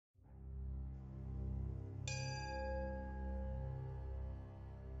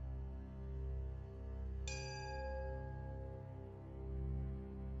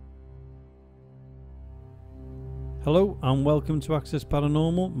Hello and welcome to Access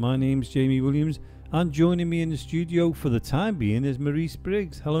Paranormal. My name's Jamie Williams, and joining me in the studio for the time being is Marie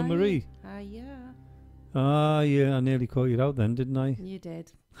Spriggs. Hello, Hi. Marie. Yeah. Yeah, I nearly caught you out then, didn't I? You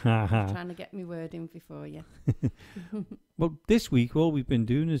did. Trying to get my word in before you. Well, this week all we've been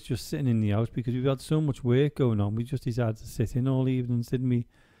doing is just sitting in the house because we've had so much work going on. We just decided to sit in all evenings, didn't we?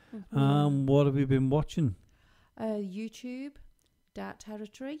 What have we been watching? YouTube, Dark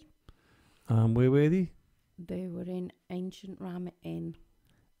Territory. Where were they? They were in Ancient Ram Inn.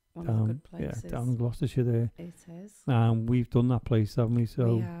 One of the good places. Yeah, down in Gloucestershire there. It is. We've done that place, haven't we?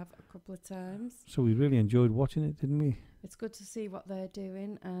 So we have a couple of times. So we really enjoyed watching it, didn't we? It's good to see what they're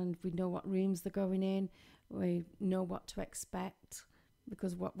doing, and we know what rooms they're going in. We know what to expect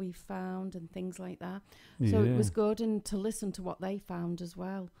because what we found and things like that. Yeah. So it was good, and to listen to what they found as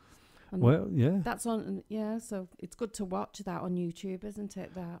well. And well, yeah. That's on, yeah, so it's good to watch that on YouTube, isn't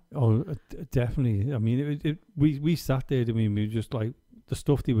it? That. Oh, definitely. I mean, we sat there, I mean, we were just like, the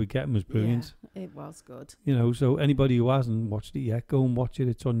stuff they were getting was brilliant. Yeah, it was good. You know, so anybody who hasn't watched it yet, go and watch it.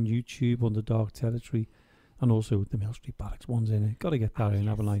 It's on YouTube under Dark Territory, and also the Mill Street Barracks one's in it. Got to get that in,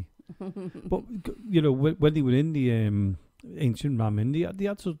 haven't I? But, you know, when they were in the Ancient Ram Inn, they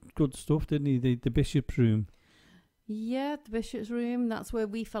had some good stuff, didn't they? The Bishop's Room. Yeah, the Bishop's Room. That's where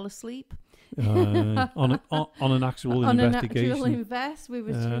we fell asleep. On an actual investigation. On an actual we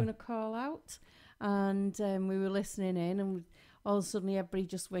were doing a call out, and we were listening in, and all of a sudden everybody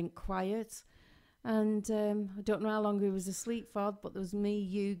just went quiet. And I don't know how long we was asleep for, but there was me,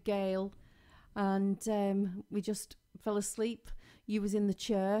 you, Gail, and we just fell asleep. You was in the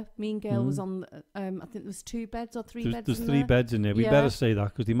chair. Me and Gail was on, I think there was 2 beds or 3 beds. There's 3 beds in there. We better say that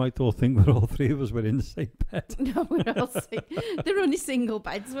because they might all think we're all 3 of us were in the same bed. No, we're all they're only single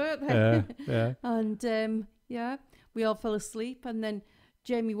beds, weren't they? Yeah. And we all fell asleep, and then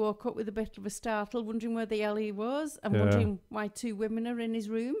Jamie woke up with a bit of a startle, wondering where the hell he was, and wondering why 2 women are in his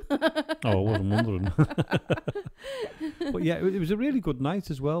room. Oh, I wasn't wondering. But yeah, it was a really good night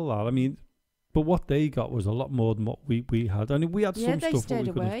as well, lad. I mean, but what they got was a lot more than what we had. I mean, we had some stuff that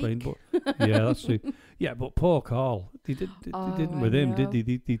we couldn't explain, but yeah, that's true. Yeah, but poor Carl, they didn't with him, did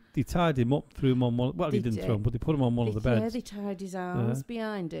they? They tied him up, threw him on one. Well, they didn't throw him, but they put him on one of the beds. Yeah, they tied his arms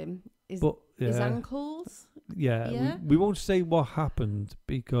behind him, his ankles. Yeah, we won't say what happened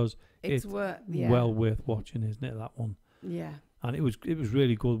because it's well worth watching, isn't it? That one. Yeah. And it was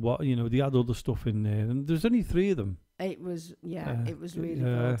really good. What they had other stuff in there, and there's only 3 of them. It was it was really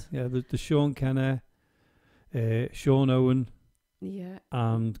good. Yeah, the Sean Kenner, Sean Owen,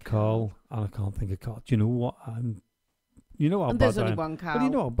 and Carl, and I can't think of Carl. Do you know what? You know how there's bad only I am. one Carl. Well, you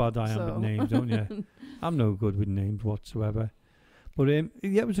know how bad I am with names, don't you? I'm no good with names whatsoever. But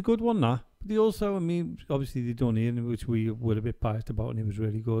it was a good one. But they also, I mean, obviously they done Ian, which we were a bit biased about, and it was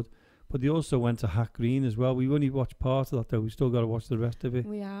really good. But they also went to Hack Green as well. We only watched part of that, though. We still got to watch the rest of it.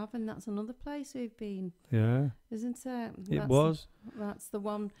 We have, and that's another place we've been. Yeah. Isn't it? That's the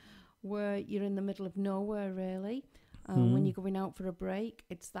one where you're in the middle of nowhere, really. When you're going out for a break,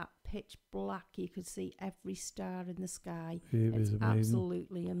 it's that pitch black. You could see every star in the sky. It's amazing.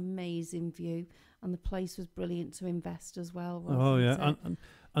 Absolutely amazing view. And the place was brilliant to invest as well, wasn't it?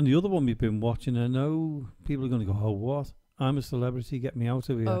 And the other one we've been watching, I know people are going to go, oh, what? I'm a celebrity, get me out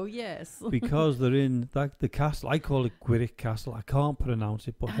of here. Oh, yes. Because they're in the castle. I call it Gwyrich Castle. I can't pronounce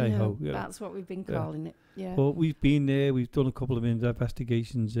it, but hey-ho. That's what we've been calling it, yeah. But we've been there. We've done a couple of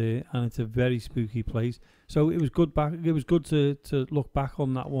investigations there, and it's a very spooky place. So it was good to look back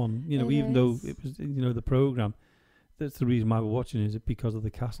on that one, even though it was, the programme. That's the reason why we're watching it, is it because of the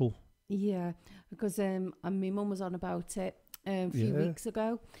castle. Yeah, because my mum was on about it a few weeks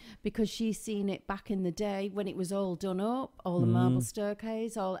ago, because she's seen it back in the day when it was all done up, all the marble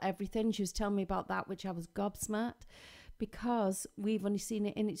staircase, all everything. She was telling me about that, which I was gobsmacked, because we've only seen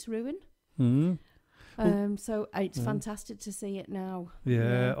it in its ruin. So it's fantastic to see it now.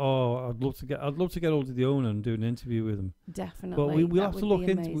 Yeah. Oh, I'd love to get hold of the owner and do an interview with him. Definitely. But we'll have to look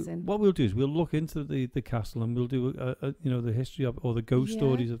into what we'll do is we'll look into the castle, and we'll do the history of, or the ghost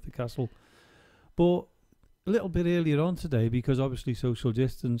stories of the castle. But a little bit earlier on today, because obviously social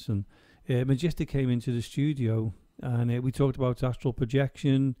distance, and Magister came into the studio, and we talked about astral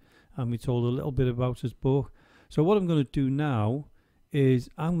projection, and we told a little bit about his book. So what I'm going to do now is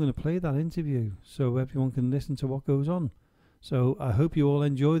I'm going to play that interview so everyone can listen to what goes on. So I hope you all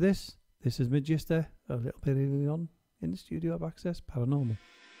enjoy this. This is Magister, a little bit earlier on in the studio of Access Paranormal.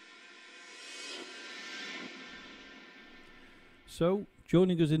 So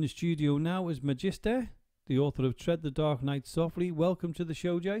joining us in the studio now is Magister, the author of Tread the Dark Night Softly. Welcome to the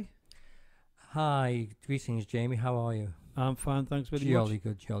show, Jay. Hi, greetings, Jamie. How are you? I'm fine, thanks very much.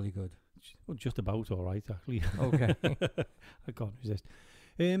 Jolly good. Well, just about all right, actually. Okay. I can't resist.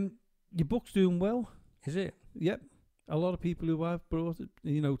 Your book's doing well. Is it? Yep. A lot of people who I've brought it,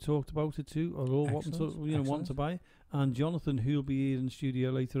 talked about it too, are all wanting to, want to buy it. And Jonathan, who'll be here in the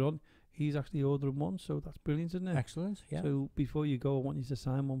studio later on, he's actually ordering one, so that's brilliant, isn't it? Excellent, yeah. So before you go, I want you to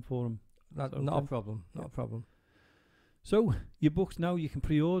sign one for him. Not a problem, not a problem. So your books now, you can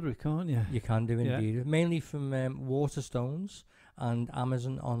pre-order it, can't you? You can do indeed. Mainly from Waterstones and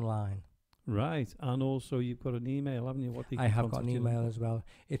Amazon online. Right, and also you've got an email, haven't you? I have got an email as well.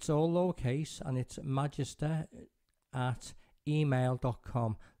 It's all lowercase and it's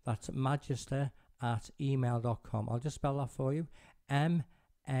magister@email.com. That's magister@email.com. I'll just spell that for you.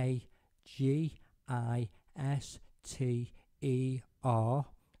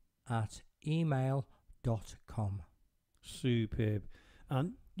 magister@email.com. Superb.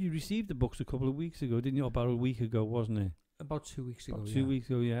 And you received the books a couple of weeks ago, didn't you? About a week ago, wasn't it? About 2 weeks ago. About 2 weeks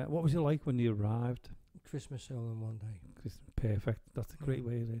ago, yeah. What was it like when you arrived? Christmas all in one day. Perfect. That's a great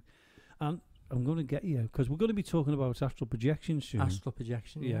way of it. And I'm going to get you, because we're going to be talking about astral projection soon. Astral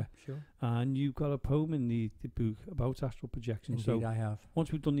projection, yeah, sure. And you've got a poem in the book about astral projection. Indeed, so I have.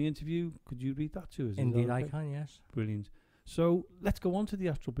 Once we've done the interview, could you read that to us? Indeed, I can, yes. Brilliant. So let's go on to the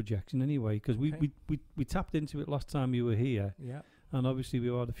astral projection anyway, because we tapped into it last time you were here. Yeah. And obviously we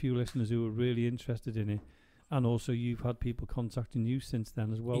had a few listeners who were really interested in it. And also you've had people contacting you since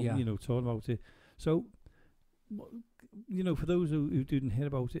then as well, talking about it. So, for those who didn't hear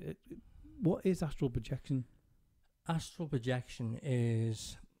about it, what is astral projection? Astral projection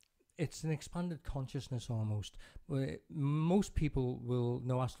it's an expanded consciousness almost. Most people will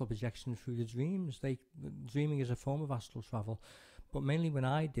know astral projection through the dreams. Dreaming is a form of astral travel. But mainly when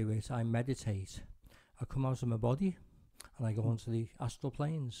I do it, I meditate. I come out of my body and I go onto the astral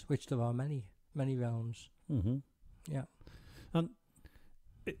planes, which there are many, many realms. Mm-hmm. Yeah. And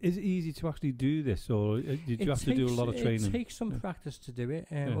is it easy to actually do this, or did you have to do a lot of training? It takes some practice to do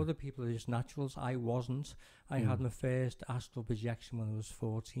it. Other people are just naturals. I wasn't. I had my first astral projection when I was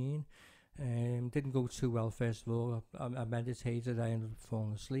 14. Didn't go too well, first of all. I meditated. I ended up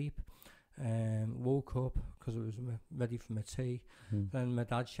falling asleep. Woke up because I was ready for my tea. Then my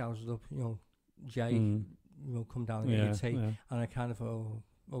dad shouted up, Jay, come down and get your tea. Yeah. And I kind of thought,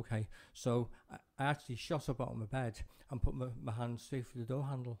 okay. So I actually shot up out of my bed and put my hand straight through the door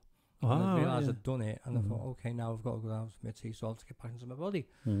handle. And I realised I'd done it, and I thought, okay, now I've got to go down to my tea, so I'll have to get back into my body.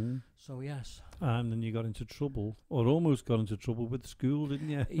 So yes. And then you got into trouble, or almost got into trouble with school, didn't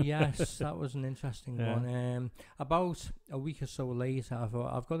you? Yes, that was an interesting one. About a week or so later, I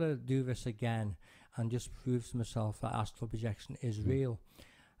thought, I've got to do this again and just prove to myself that astral projection is real.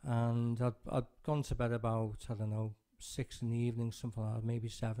 And I'd gone to bed about, 6 in the evening, something like that, maybe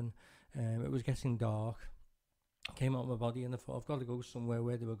 7. It was getting dark. Came out of my body and I thought, I've got to go somewhere.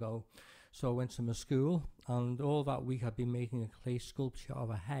 Where do I go? So I went to my school, and all that week I'd been making a clay sculpture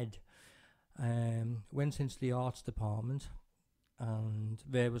of a head. Went into the arts department, and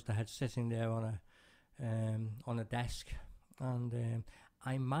there was the head sitting there on a desk, and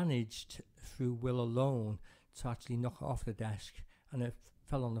I managed through will alone to actually knock it off the desk, and it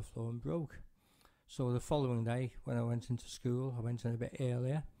fell on the floor and broke. So the following day, when I went into school, I went in a bit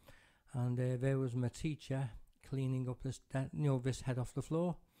earlier, and there was my teacher cleaning up this head off the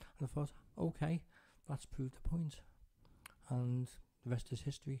floor, and I thought, okay, that's proved the point, and the rest is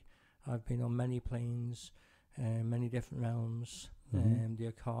history. I've been on many planes, many different realms, the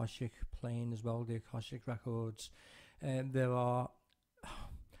Akashic plane as well, the Akashic records. There are,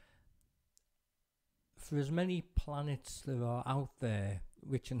 for as many planets there are out there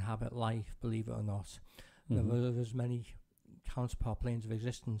which inhabit life, believe it or not, there are as many counterpart planes of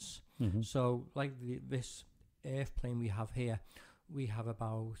existence. So like this Earth plane we have here, we have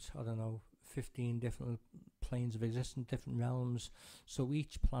about 15 different planes of existence, different realms. So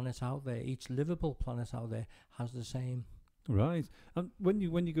each planet out there, each livable planet out there, has the same. Right. And when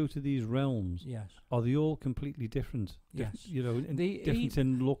you go to these realms, yes, are they all completely different? Yes. Different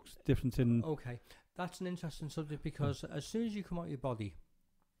in looks, different in. Okay, that's an interesting subject, because as soon as you come out of your body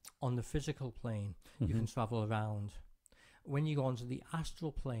on the physical plane, you can travel around. When you go onto the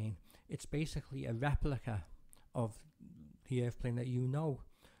astral plane, it's basically a replica of the Earth plane that you know.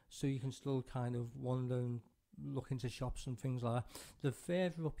 So you can still kind of wander and look into shops and things like that. The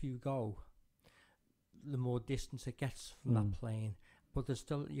further up you go, the more distance it gets from that plane. But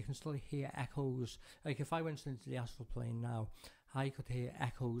you can still hear echoes. Like if I went into the astral plane now, I could hear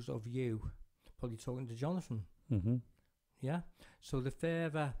echoes of you probably talking to Jonathan. Yeah. So the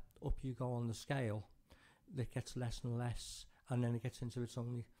further up you go on the scale, it gets less and less, and then it gets into its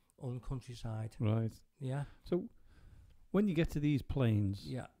own countryside. Right. Yeah. So when you get to these planes,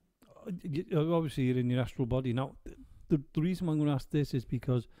 obviously you're in your astral body. Now, the reason why I'm going to ask this is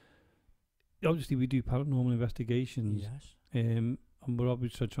because obviously we do paranormal investigations. Yes. And we're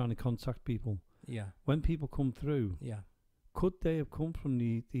obviously trying to contact people. Yeah. When people come through, Yeah. could they have come from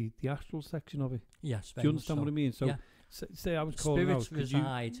the astral section of it? Yes. Do you understand what I mean? So, yeah. say I was calling out. Spirits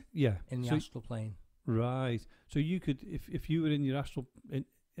reside in the astral plane. Right. So you could, if you were in your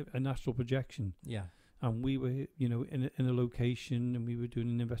an astral projection. Yeah. And we were, in a location, and we were doing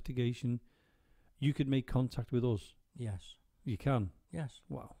an investigation, you could make contact with us. Yes. You can. Yes.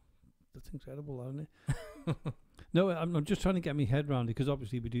 Wow, that's incredible, isn't it? No, I'm just trying to get my head around it because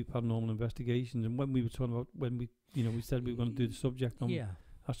obviously we do paranormal investigations, and when we were talking about we said we were going to do the subject on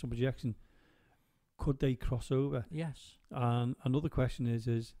astral projection, could they cross over? Yes. And another question is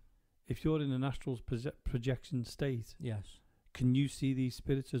if you're in an astral projection state, yes, can you see these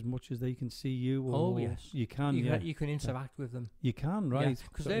spirits as much as they can see you? Or yes, you can. You can interact with them. You can, right?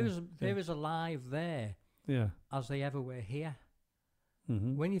 Because they was alive there. Yeah. As they ever were here.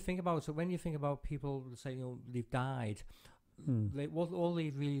 Mm-hmm. When you think about people say they've died, all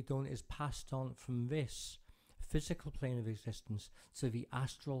they've really done is passed on from this physical plane of existence to the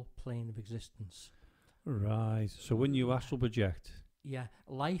astral plane of existence. Right. So when you astral project,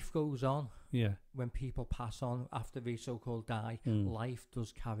 life goes on. Yeah. When people pass on after they so-called die, life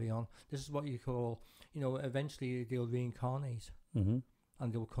does carry on. This is what you call, eventually they'll reincarnate, and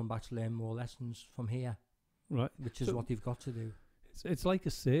they'll come back to learn more lessons from here. Right. Which is what they've got to do. It's like a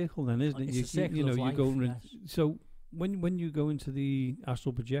circle then, isn't it? It's a circle of life, yes. So when you go into the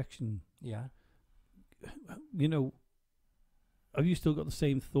astral projection, have you still got the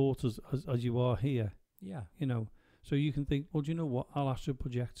same thought as you are here? Yeah. So you can think, well, do you know what? I'll astral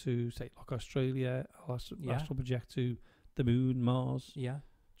project to, say, like Australia. I'll astral project to the moon, Mars,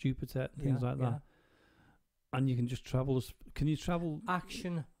 Jupiter, things like that. And you can just travel. Can you travel?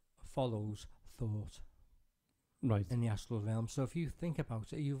 Action follows thought. Right. In the astral realm. So if you think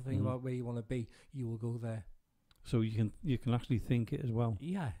about it, you think about where you want to be, you will go there. So you can actually think it as well.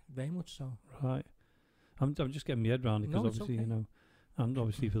 Yeah, very much so. Right. I'm just getting my head around it because obviously, and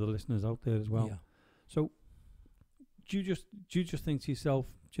obviously for the listeners out there as well. Yeah. So do you just think to yourself,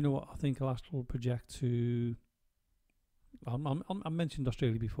 do you know what? I think I'll astral project to. I mentioned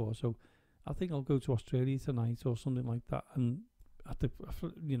Australia before, so I think I'll go to Australia tonight or something like that, and at the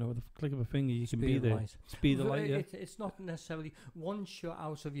click of a finger you can be there. Speed of light. Yeah. It's not necessarily once you're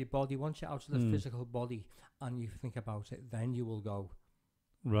out of your body, once you're out of the physical body, and you think about it, then you will go.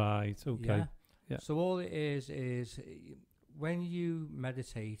 Right. Okay. Yeah. So all it is when you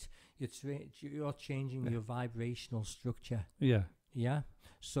meditate, you're changing your vibrational structure. Yeah. Yeah.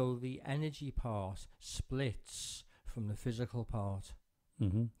 So the energy part splits from the physical part.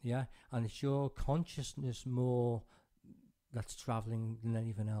 Mm-hmm. Yeah. And it's your consciousness more that's traveling than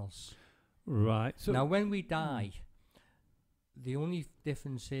anything else. Right. So now when we die, the only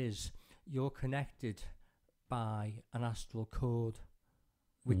difference is you're connected by an astral cord,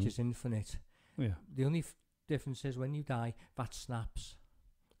 which is infinite. Yeah. The only difference is when you die, that snaps,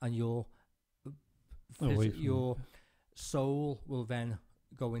 and your soul will then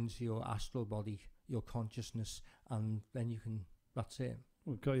go into your astral body, your consciousness, and then you can. That's it.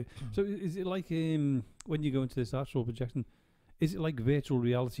 Okay. So is it like when you go into this astral projection? Is it like virtual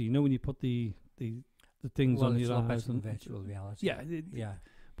reality? When you put the things on your eyes and virtual reality. Yeah.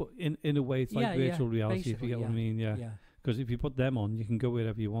 But in a way, it's like virtual reality, if you get what I mean. Yeah. Because if you put them on, you can go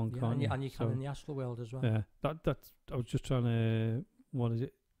wherever you want, can't you? And you can in the astral world as well. Yeah. That's. I was just trying to.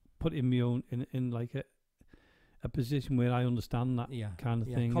 Put in my own in like a position where I understand that kind of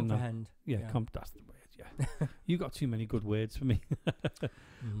thing. Comprehend. That's the word. Yeah. You got too many good words for me.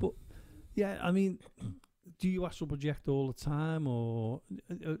 But yeah, I mean. Do you astral project all the time, or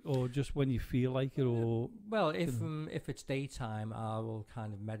just when you feel like it, or? Well, if it's daytime, I will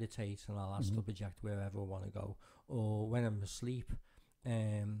kind of meditate and I'll astral project wherever I want to go. Or when I'm asleep,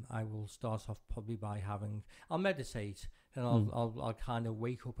 I will start off probably by I'll meditate, and I'll kind of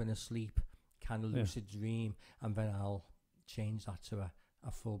wake up in a sleep, kind of lucid dream, and then I'll change that to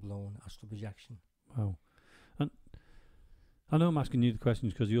a full blown astral projection. Wow, and I know I'm asking you the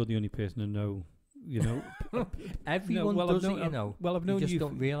questions because you're the only person to know. Everyone does it, Well, I've known you just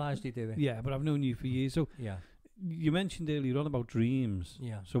don't realise they do it. Yeah, but I've known you for years. So you mentioned earlier on about dreams.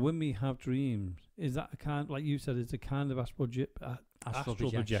 Yeah. So when we have dreams, is that a kind, like you said, it's a kind of astral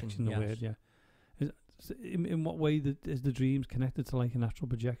projection? The word, yeah. In what way is the dreams connected to like an astral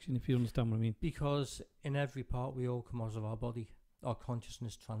projection? If you understand what I mean. Because in every part we all come out of our body. Our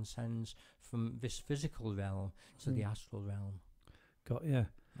consciousness transcends from this physical realm to the astral realm. Got yeah.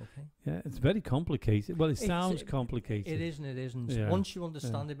 Okay. Yeah, it's very complicated. Well, it sounds complicated. It isn't. It isn't. Yeah. Once you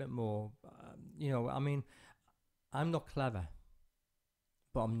understand a bit more, I mean, I'm not clever,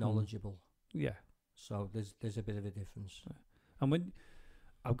 but I'm knowledgeable. Yeah. So there's a bit of a difference. And when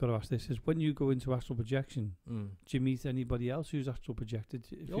I've got to ask this, is when you go into astral projection, do you meet anybody else who's astral projected?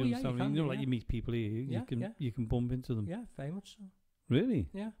 If you understand, you can, like you meet people here, you can bump into them. Yeah, very much so. Really?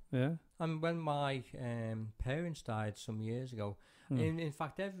 Yeah. Yeah. And when my parents died some years ago, in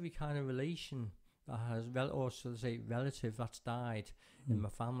fact, every kind of relation that has, relative that's died in my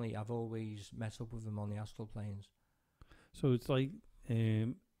family, I've always met up with them on the astral planes. So it's like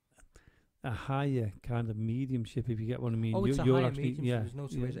a higher kind of mediumship, if you get what I mean. Oh, it's a higher mediumship. There's no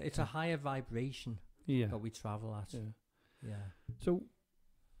two ways. It's a higher vibration that we travel at. Yeah. So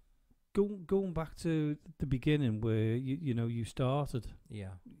going back to the beginning where you started. Yeah.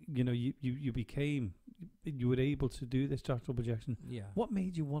 You became, you were able to do this astral projection. Yeah. What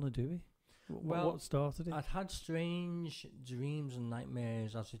made you want to do it? What started it? I'd had strange dreams and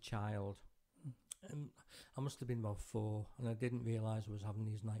nightmares as a child. I must have been about 4, and I didn't realise I was having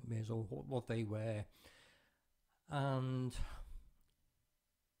these nightmares or what they were. And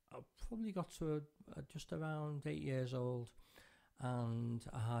I probably got to just around 8 years old, and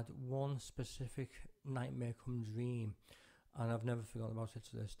I had one specific nightmare come dream, and I've never forgotten about it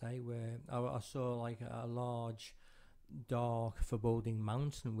to this day, where I saw like a large, dark, foreboding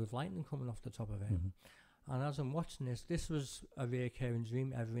mountain with lightning coming off the top of it. And as I'm watching this was a recurring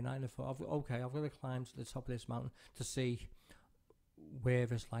dream every night. And I thought, okay, I've got to climb to the top of this mountain to see where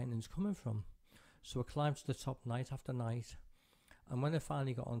this lightning's coming from. So I climbed to the top night after night. And when I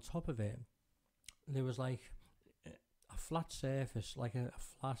finally got on top of it, there was like a flat surface, like a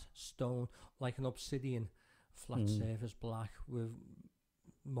flat stone, like an obsidian flat surface, black, with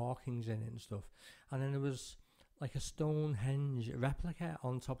markings in it and stuff. And then there was like a Stonehenge replica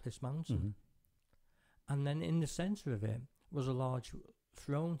on top of this mountain. And then in the centre of it was a large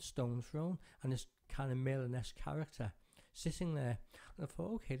stone throne, and this kind of Merlin-esque character sitting there. And I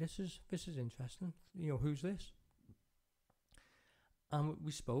thought, okay, this is interesting. Who's this? And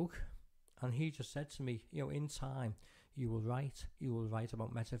we spoke, and he just said to me, in time, you will write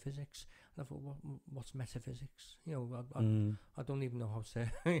about metaphysics. And I thought, what's metaphysics? I don't even know how to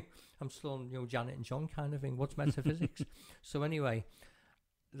say. I'm still on, Janet and John kind of thing. What's metaphysics? So anyway,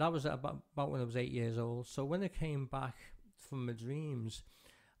 that was about when I was 8 years old. So when I came back from my dreams,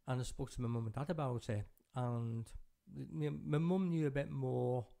 and I spoke to my mum and dad about it, and my mum knew a bit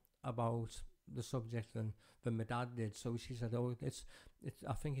more about the subject than my dad did. So she said, "Oh, it's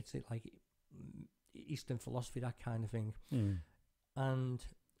I think it's like Eastern philosophy, that kind of thing." And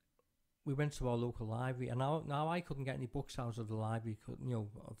we went to our local library, and now I couldn't get any books out of the library,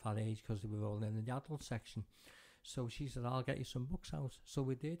 of that age, because they were all in the adult section. So she said, I'll get you some books out. So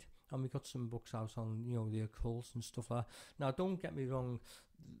we did, and we got some books out on, the occult and stuff like that. Now, don't get me wrong,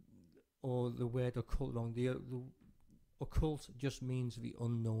 or the word occult wrong. The occult just means the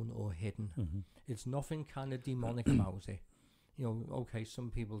unknown or hidden. It's nothing kind of demonic about it. Okay,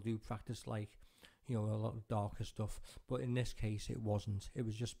 some people do practice like, a lot of darker stuff, but in this case, it wasn't. It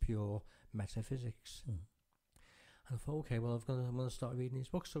was just pure metaphysics. And I thought, okay, well, I'm going to start reading these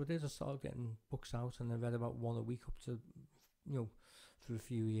books. So I did. I started getting books out, and I read about one a week up to, for a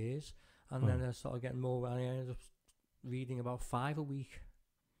few years. And then I started getting more, and I ended up reading about 5 a week,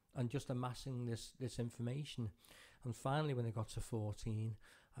 and just amassing this information. And finally, when I got to 14,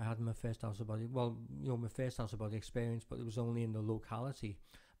 I had my first out of body. Well, my first out of body experience, but it was only in the locality.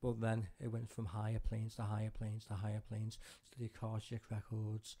 But then it went from higher planes to higher planes to higher planes, to the Akashic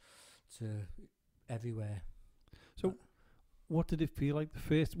records, to everywhere. So, what did it feel like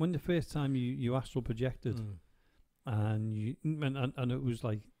the first time you astral projected, and it was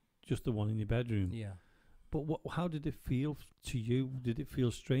like just the one in your bedroom? Yeah. But how did it feel to you? Did it feel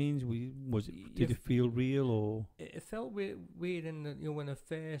strange? Did it feel real, or? It felt weird in the, when I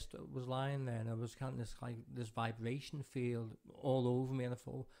first was lying there, and I was kind of this vibration field all over me, and I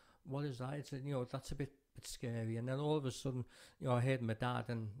thought, what is that? It's that's a bit scary. And then all of a sudden, I heard my dad,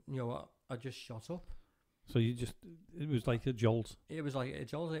 and I just shot up. So it was like a jolt. It was like a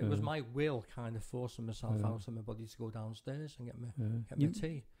jolt. It was my will kind of forcing myself out of my body to go downstairs and get my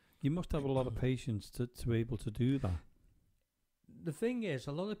tea. You must have a lot of patience to be able to do that. The thing is,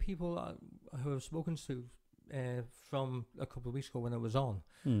 a lot of people who I've spoken to from a couple of weeks ago when I was on,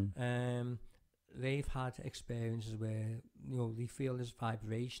 they've had experiences where they feel this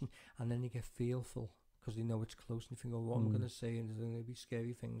vibration, and then they get fearful because they know it's close, and they think, "Oh, what am I going to say?" And there's going to be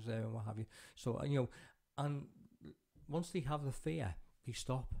scary things there and what have you. So and once they have the fear, they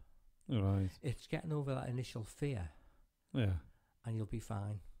stop. Right. It's getting over that initial fear. Yeah. and you'll be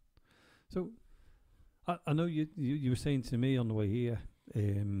fine. So, I know you were saying to me on the way here,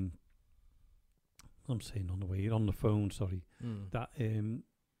 I'm saying on the way here, on the phone, sorry, that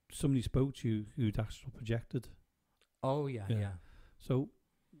somebody spoke to you who'd astral projected. Oh, yeah. So,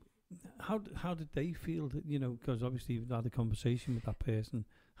 how did they feel that, because obviously you've had a conversation with that person,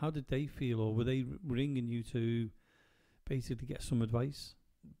 how did they feel, or were they ringing you to basically get some advice?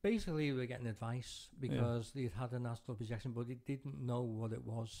 Basically, we were getting advice because they'd had an astral projection, but they didn't know what it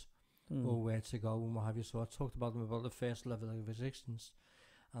was or where to go and what have you. So I talked about them about the first level of resistance,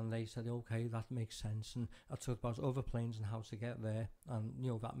 and they said, okay, that makes sense. And I talked about other planes and how to get there,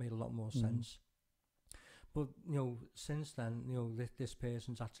 and that made a lot more sense. But since then, this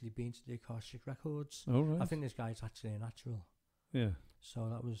person's actually been to the Akashic records. Oh, right. I think this guy's actually a natural. Yeah. So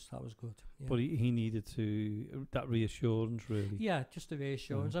that was good. Yeah. But he needed that reassurance, really. Yeah, just the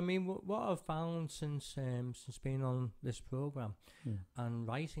reassurance. I mean, what I've found since being on this program and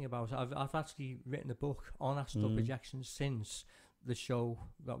writing about it, I've actually written a book on astral projection since the show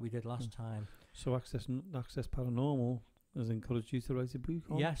that we did last time. So Access Paranormal has encouraged you to write a book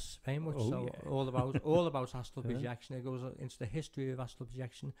on? Yes, very much so. Yeah. All about astral projection. It goes into the history of astral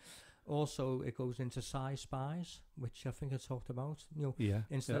projection. Also, it goes into spies, which I think I talked about.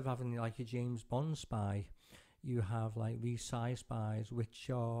 Instead of having like a James Bond spy, you have like these spies, which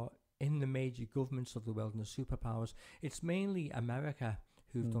are in the major governments of the world and the superpowers. It's mainly America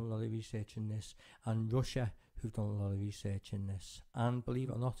who've done a lot of research in this, and Russia who've done a lot of research in this. And believe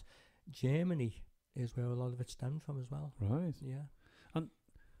it or not, Germany is where a lot of it stemmed from as well. Right. Yeah. And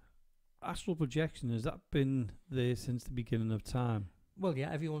astral projection, has that been there since the beginning of time? Well,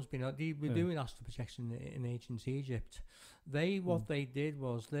 yeah, everyone's been. They were doing astral projection in ancient Egypt. What they did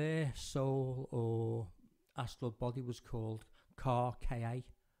was their soul or astral body was called Ka.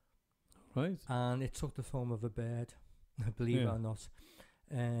 Right. And it took the form of a bird, believe it or not.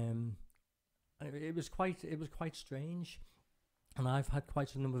 It was quite strange, and I've had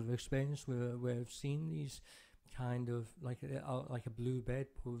quite a number of experiences where I've seen these kind of like a blue bird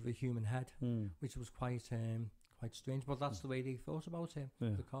with a human head, which was quite strange, but that's the way they thought about it.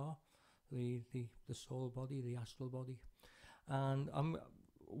 The car, the soul body, the astral body. And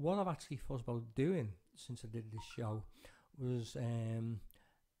what I've actually thought about doing since I did this show was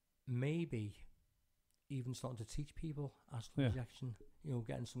maybe even starting to teach people astral projection,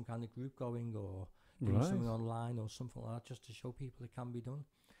 getting some kind of group going or doing something online or something like that, just to show people it can be done.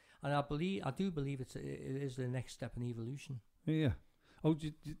 And I do believe it is the next step in evolution. Yeah. Oh,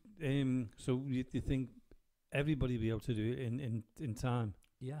 so you think everybody will be able to do it in time?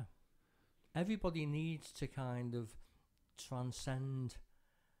 Yeah. Everybody needs to kind of transcend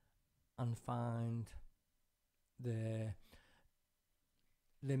and find the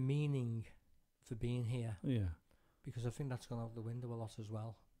meaning for being here. Yeah. Because I think that's gone out the window a lot as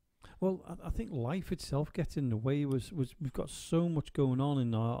well. Well, I think life itself gets in the way. We've got so much going on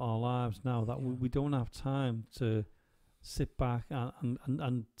in our lives now that we don't have time to sit back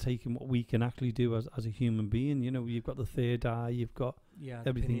and take in what we can actually do as a human being. You've got the third eye, you've got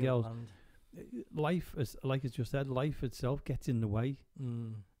everything else. Life, like it's just said, life itself gets in the way.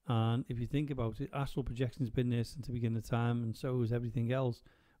 And if you think about it, astral projection's been there since the beginning of time, and so is everything else.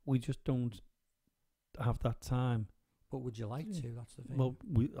 We just don't have that time. But would you like to? That's the thing. Well,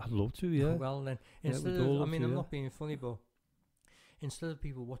 I'd love to, yeah. Well, then, instead of, I'm not being funny, but instead of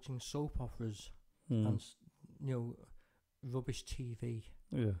people watching soap operas and, rubbish TV,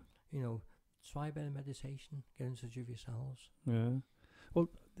 try a bit of meditation, get in touch with yourselves. Yeah. Well,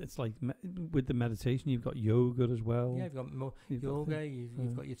 it's like with the meditation, you've got yoga as well. Yeah, you've got yoga,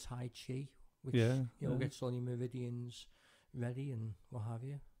 you've got your Tai Chi, which, gets all your meridians ready and what have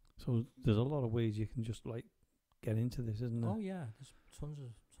you. So there's a lot of ways you can just like get into this, isn't there? Oh yeah, there's tons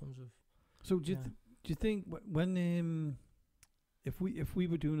of. So do you think when if we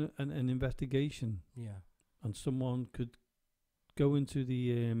were doing an investigation, and someone could go into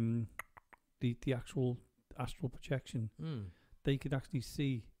the actual astral projection, they could actually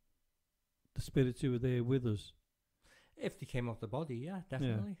see the spirits who were there with us. If they came off the body, yeah,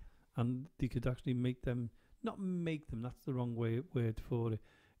 definitely. Yeah. And they could actually not make them. That's the wrong word for it.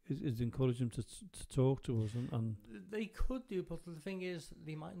 Is encourage them to talk to us and they could do, but the thing is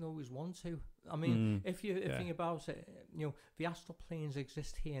they might not always want to. I mean, if you think about it, the astral planes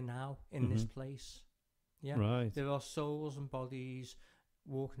exist here now in this place. Yeah, right. There are souls and bodies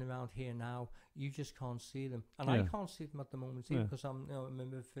walking around here now. You just can't see them, and I can't see them at the moment either because I'm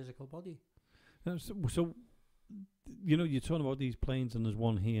in a physical body. So you're talking about these planes, and there's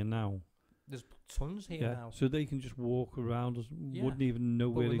one here now. There's tons here now. So they can just walk around us, wouldn't even know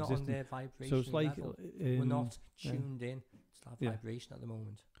where it existed. Not on their vibration so it's like we're not tuned in that Yeah. vibration at the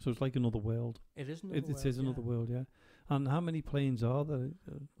moment. So it's like another world. It is another world. It is another world, yeah. And how many planes are there?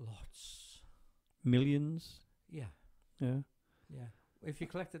 Lots. Millions? Yeah. Yeah. Yeah. If you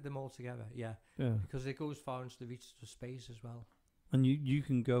collected them all together, yeah. Yeah. Because it goes far into the reaches of space as well. And you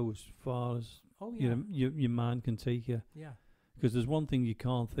can go as far as Oh, yeah. your mind can take you. Yeah. Because there's one thing you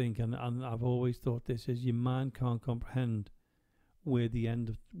can't think, and I've always thought this is your mind can't comprehend where the end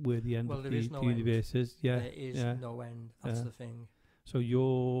of Well, the there is no universe is. Yeah. There is no end. That's Yeah. the thing. So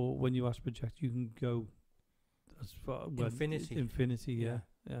when you astral project, you can go as far Infinity. Infinity,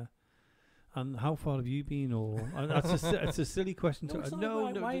 yeah. And how far have you been? Or it's a silly question No, to it's not.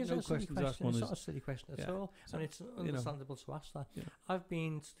 no Why is it a silly question to ask. question? One It's is not a silly question at yeah. all, So, and it's understandable to ask that. Yeah. I've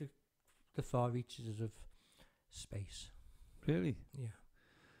been to the far reaches of space. Really? Yeah.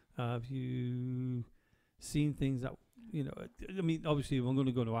 Have you seen things that I mean, obviously, what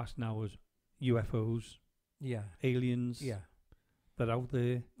I'm going to ask now is UFOs, Yeah. aliens, Yeah. that are out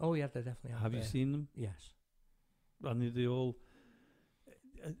there. Oh, yeah, they definitely Have you seen them? Yes. And they all.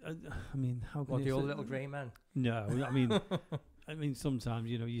 I mean, how can What, you the old say- little grey man? No, I mean, sometimes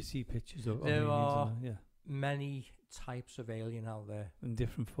you see pictures of There aliens are and that, many types of alien out there. in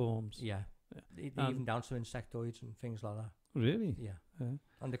different forms. Yeah. Even down to insectoids and things like that. Really? Yeah. Yeah.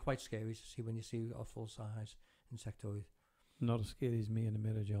 And they're quite scary to see when you see a full size insectoid. Not as scary as me in the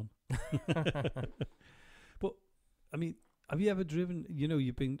mirror, John. But I mean, have you ever driven?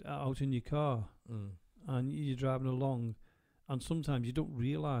 You've been out in your car and you're driving along, and sometimes you don't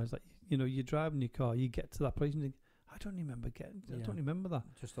realise that you're driving your car. You get to that place and think, I don't remember that.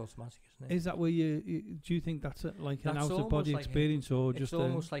 Just automatic, isn't it? Is that where do you think that's like an That's out of body almost like experience or It's just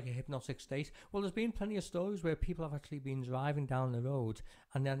almost like a hypnotic state. Well, there's been plenty of stories where people have actually been driving down the road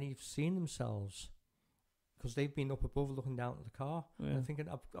and then they've seen themselves because they've been up above looking down at the car and thinking,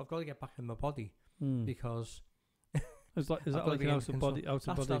 I've got to get back in my body because is that I've got like to an be out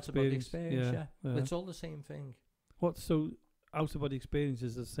of body experience? yeah. It's all the same thing. What so out of body experience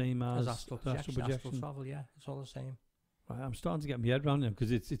is the same as astral projection, astral travel. Yeah, it's all the same. Right, I'm starting to get my head around it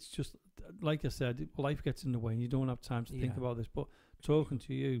because it's just like I said, life gets in the way and you don't have time to think about this. But talking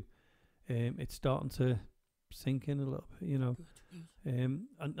to you, it's starting to sink in a little bit, Good. And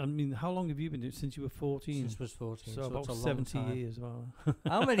I mean, how long have you been doing it? Since you were 14? Since I was 14, So so about it's a 70 long time. years. Well.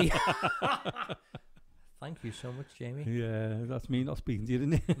 How many? Thank you so much, Jamie. Yeah, that's me not speaking to you,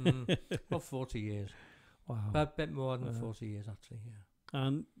 isn't it? About 40 years. Wow. A bit more than 40 years, actually, yeah.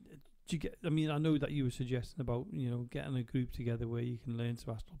 And do you get? I mean, I know that you were suggesting about getting a group together where you can learn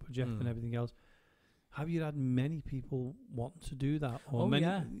to astral project and everything else. Have you had many people wanting to do that,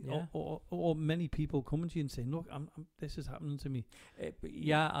 or or many people coming to you and saying, "Look, this is happening to me"? But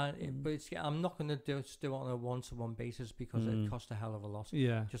I'm not going to do it on a one-to-one basis because it costs a hell of a lot.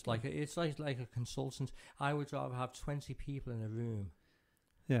 Yeah, just like it's like a consultant. I would rather have 20 people in a room,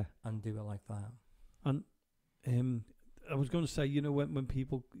 and do it like that. And I was going to say, when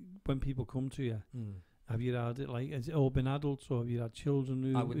people come to you, have you had it has it all been adults or have you had children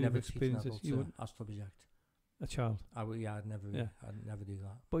who I would never teach an experienced adult this? to astral project. A child. I would. Yeah, I'd never do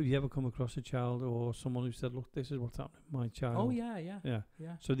that. But have you ever come across a child or someone who said, "Look, this is what's happening to my child"? Oh yeah.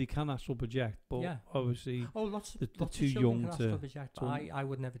 So they can astral project, but obviously, lots they're of too children young can astral to. project. I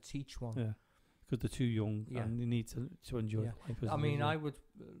would never teach one. Yeah, because they're too young and they need to enjoy life. I mean, I would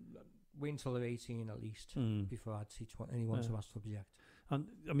wait until they're 18 at least before I'd teach anyone to astral project. And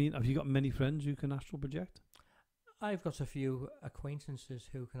I mean, have you got many friends who can astral project? I've got a few acquaintances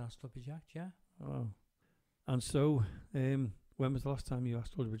who can astral project. Yeah. Oh. And so, when was the last time you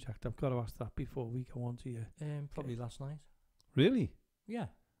astral project? I've got to ask that before we go on to you. Probably last night. Really? Yeah.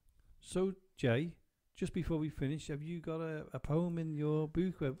 So, Jay, just before we finish, have you got a poem in your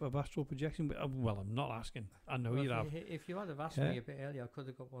book of astral projection? Well, I'm not asking. I know you have. If you had have asked me a bit earlier, I could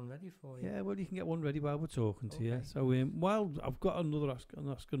have got one ready for you. Yeah, well, you can get one ready while we're talking to you. So, while I've got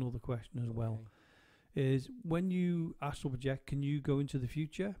ask another question as well. Is when you astral project, can you go into the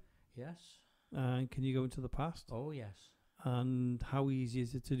future? Yes. And can you go into the past? Oh, yes. And how easy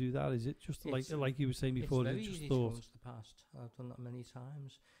is it to do that? Is it just like you were saying before? It's very just easy thought? to go into the past. I've done that many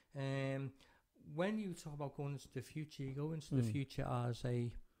times. When you talk about going into the future, you go into the future as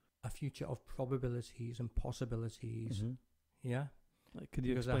a future of probabilities and possibilities. Yeah. Could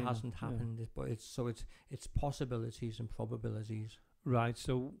you because explain it hasn't happened, but it's possibilities and probabilities. Right.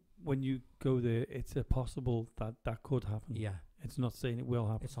 So when you go there, it's a possible that could happen. Yeah. It's not saying it will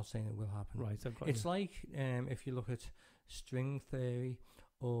happen. It's not saying it will happen. Right. I've got it's like if you look at string theory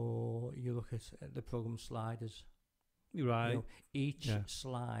or you look at the program sliders. Right. Each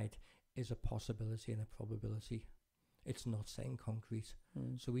slide is a possibility and a probability. It's not saying concrete.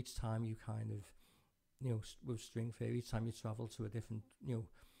 So each time you kind of with string theory, each time you travel to a different,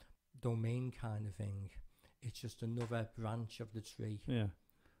 domain kind of thing, it's just another branch of the tree,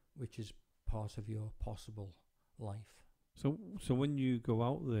 which is part of your possible life. So when you go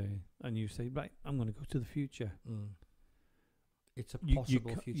out there and you say, right, I'm going to go to the future. It's a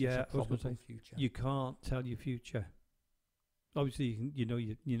possible future. Yeah, it's a probable future. You can't tell your future. Obviously, you know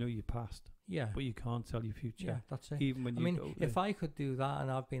your past. Yeah, but you can't tell your future. Yeah, that's it. Even when you go there. If I could do that,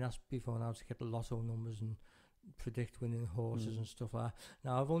 and I've been asked before now to get the lotto numbers and predict winning horses and stuff like that.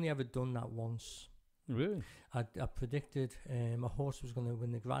 Now, I've only ever done that once. Really? I predicted a horse was going to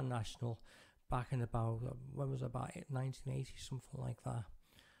win the Grand National back in about 1980, something like that.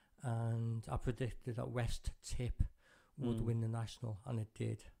 And I predicted that West Tip would win the National, and it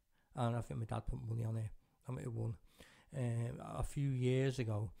did. And I think my dad put money on it, and it won. A few years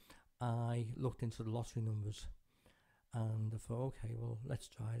ago, I looked into the lottery numbers, and I thought, okay, well, let's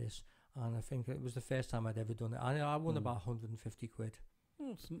try this. And I think it was the first time I'd ever done it. I won about 150 quid.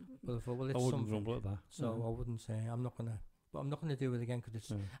 But I thought, well, it's I wouldn't something. rumble at that. So I wouldn't say I'm not gonna do it again, because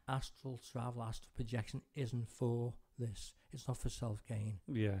it's astral travel, astral projection isn't for this. It's not for self gain.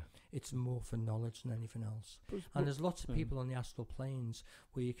 Yeah, it's more for knowledge than anything else. And there's lots of people on the astral planes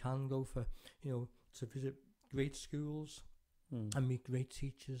where you can go for, to visit great schools and meet great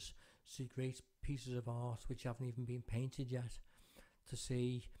teachers, see great pieces of art which haven't even been painted yet, to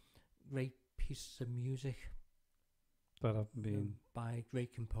see great pieces of music that haven't been by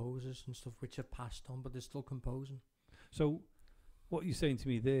great composers and stuff which have passed on, but they're still composing. So what you're saying to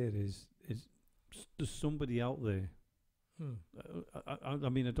me there is there's somebody out there, I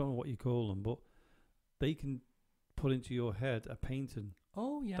mean, I don't know what you call them, but they can put into your head a painting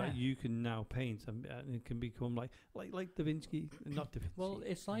that you can now paint, and it can become like Da Vinci, not Da Vinci. Well,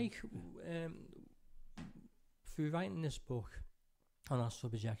 it's like through writing this book on astral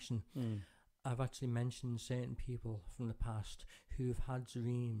projection, I've actually mentioned certain people from the past who've had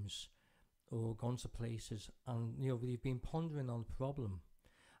dreams or gone to places, and they've been pondering on a problem,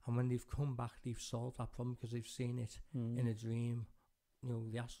 and when they've come back, they've solved that problem because they've seen it in a dream.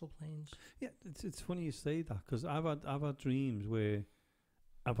 The astral planes. Yeah, it's funny you say that, because I've had dreams where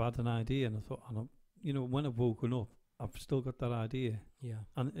I've had an idea, and I thought, when I've woken up, I've still got that idea. Yeah,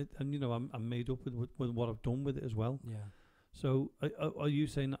 and I'm made up with what I've done with it as well. Yeah. So are you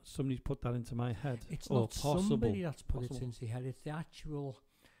saying that somebody's put that into my head? It's not somebody that's put it into your head. It's the actual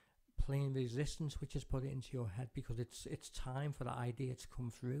plane of existence which has put it into your head, because it's time for that idea to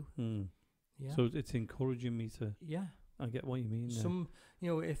come through. Yeah. So it's encouraging me to. Yeah. I get what you mean.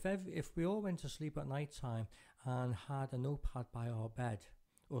 If we all went to sleep at night time and had a notepad by our bed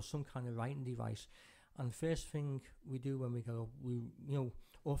or some kind of writing device, and first thing we do when we go,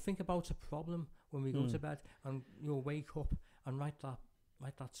 or think about a problem when we go to bed, and wake up and write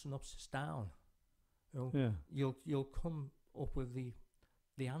that synopsis down. You'll come up with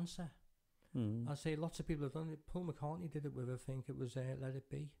the answer. I say lots of people have done it. Paul McCartney did it with, I think it was Let It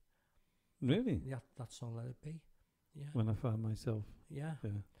Be. Really? Yeah, that song Let It Be. Yeah. When I found myself. Yeah.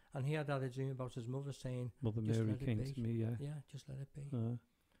 And he had a dream about his mother saying, Mother Mary came to me, Yeah, just let it be.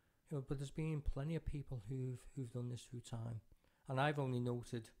 But there's been plenty of people who've done this through time. And I've only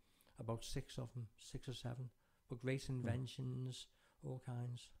noted about 6 of them, 6 or 7. But great inventions, all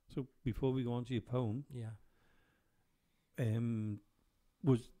kinds. So before we go on to your poem,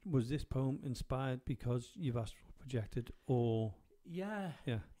 was this poem inspired because you've astral projected, or? Yeah.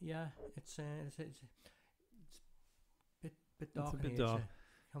 It's bit dark. It's a bit dark.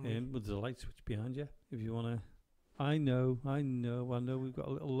 With the light switch behind you, if you want to. I know. We've got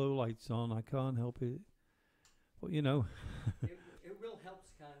a little low lights on. I can't help it. But it will help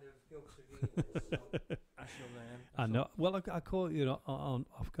to kind of I know. Well, I caught you on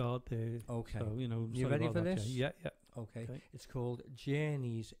off guard there. Okay. So, you ready for this? Yeah. Okay. It's called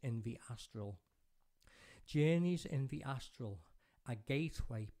Journeys in the Astral. Journeys in the Astral, a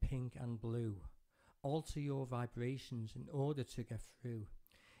gateway pink and blue. Alter your vibrations in order to get through.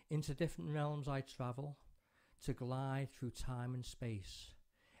 Into different realms I travel, to glide through time and space.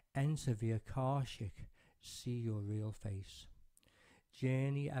 Enter the Akashic, see your real face.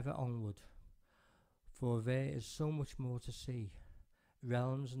 Journey ever onward, for there is so much more to see.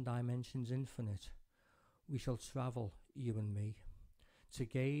 Realms and dimensions infinite, we shall travel, you and me, to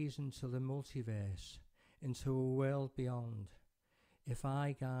gaze into the multiverse, into a world beyond. If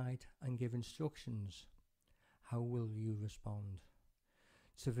I guide and give instructions, how will you respond?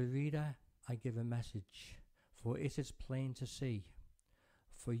 To the reader I give a message, for it is plain to see.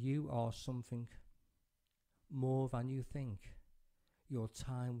 For you are something more than you think. Your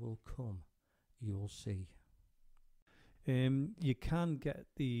time will come, you'll see. You can get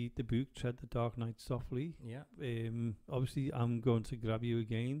the book Tread the Dark Night Softly. Yeah. Obviously, I'm going to grab you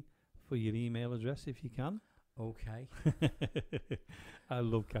again for your email address if you can. Okay. I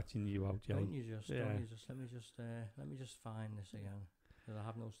love catching you out, Jay. Don't you just? Let me just find this again. Because I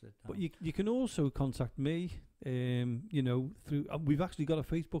have noticed it. But you can also contact me. Through we've actually got a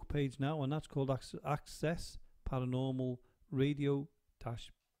Facebook page now, and that's called Access Paranormal Radio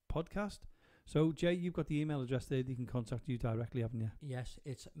Podcast. So, Jay, you've got the email address there. They can contact you directly, haven't you? Yes,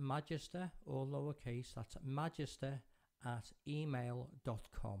 it's Magister, all lowercase. That's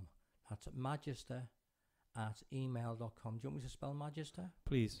magister@email.com. That's magister@email.com. Do you want me to spell Magister?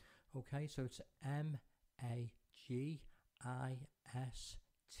 Please. Okay, so it's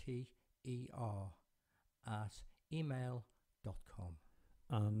magister@email.com.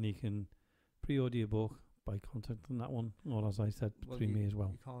 And you can pre-order your book by contacting that one, or as I said, between me as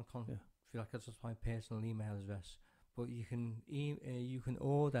well. You can't feel like that's just my personal email address, but you can you can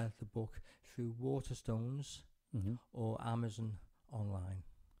order the book through Waterstones or Amazon online.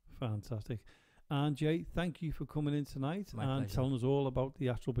 Fantastic. And Jay, thank you for coming in tonight My and pleasure. telling us all about the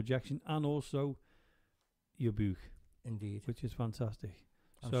astral projection and also your book. Indeed. Which is fantastic.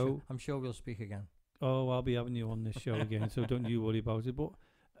 I'm sure we'll speak again. Oh, I'll be having you on this show again, so don't you worry about it. But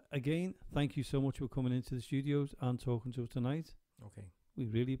again, thank you so much for coming into the studios and talking to us tonight. Okay. We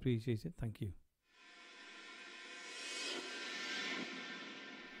really appreciate it. Thank you.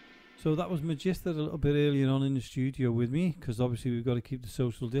 So that was Magister a little bit earlier on in the studio with me, because obviously we've got to keep the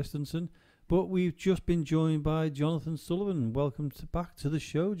social distancing. But we've just been joined by Jonathan Sullivan. Welcome back to the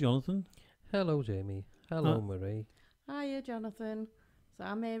show, Jonathan. Hello, Jamie. Hello, Marie. Hiya, Jonathan. So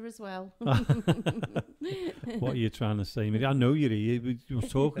I'm here as well. What are you trying to say, mate? I know you're here. I was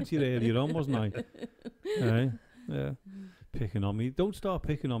talking to you earlier on, wasn't I? Yeah. Picking on me. Don't start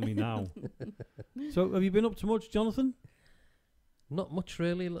picking on me now. So, have you been up to much, Jonathan? Not much,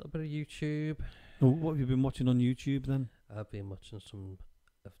 really. A little bit of YouTube. Oh, what have you been watching on YouTube then? I've been watching some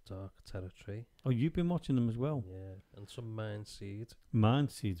of Dark Territory. Oh, you've been watching them as well? Yeah, and some Mind Seed. Mind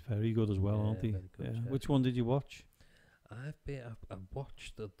Seed's very good as well, aren't they? Very good, yeah. Which one did you watch? I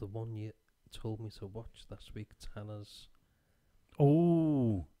watched the one you told me to watch last week, Tanner's.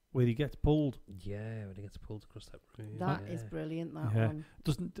 Oh, where he gets pulled. Yeah, when he gets pulled across that room. That is brilliant, that one.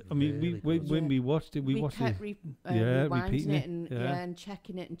 When we watched it, we watched kept it. rewinding repeating it and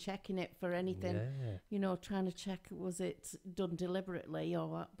checking it for anything. Yeah. Trying to check was it done deliberately or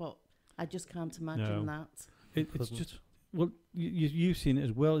what, but I just can't imagine that. It's just, well, you've seen it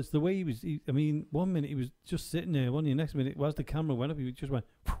as well. It's the way he was, 1 minute he was just sitting there, the next minute, as the camera went up, he just went,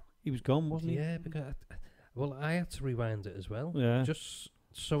 he was gone, wasn't he? Yeah, because, I had to rewind it as well. Yeah. Just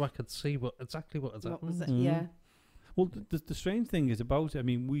so I could see exactly what had happened. Was it? Yeah. Well, the strange thing is about it,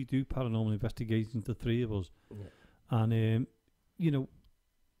 we do paranormal investigations, the three of us. Yeah. And,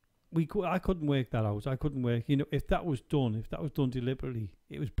 I couldn't work that out. I couldn't work, if that was done deliberately,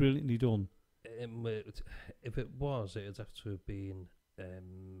 it was brilliantly done. If it was, it would have to have been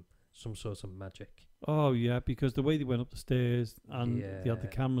some sort of magic. Oh, yeah, because the way they went up the stairs and they had the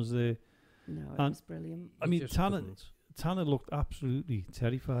cameras there. No, it was brilliant. Tanner looked absolutely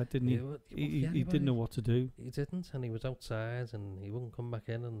terrified, didn't he? He didn't know what to do. He didn't, and he was outside, and he wouldn't come back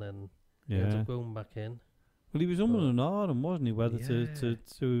in, and then he ended up going back in. Well, he was and ahhing, wasn't he, whether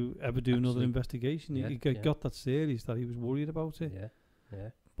to ever do another investigation. He got that serious that he was worried about it.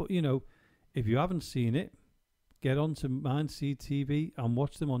 Yeah. But, if you haven't seen it, get on to Mindseed TV and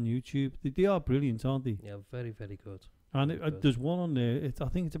watch them on YouTube. They are brilliant, aren't they? Yeah, very, very good. And there's one on there. I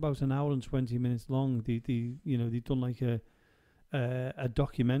think it's about an hour and 20 minutes long. They've done like a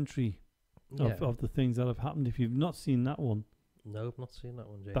documentary of the things that have happened. If you've not seen that one, no, I've not seen that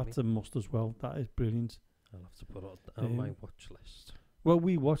one, Jamie. That's a must as well. That is brilliant. I'll have to put it on my watch list. Well,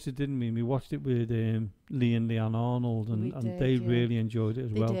 we watched it, didn't we? We watched it with Lee and Leanne Arnold, and they really enjoyed it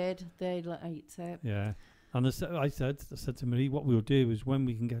as well. They did. They liked it. Yeah. And I said to Marie, what we'll do is when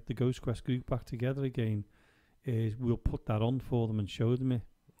we can get the Ghost Quest group back together again, is we'll put that on for them and show them it.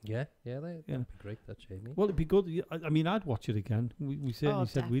 Yeah, that'd be great, that, Jamie. Well, it'd be good. I'd watch it again. We certainly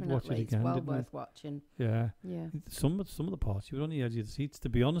said we'd watch it again. It's well worth watching. Yeah. Yeah. Some of the parts, you were on the edge of the seats. To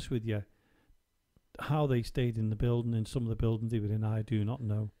be honest with you, how they stayed in the building, in some of the buildings they were in, I do not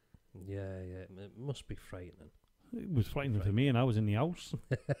know. Yeah. It must be frightening. It was frightening for me, and I was in the house.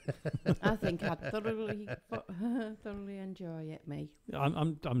 I think I'd thoroughly enjoy it, me.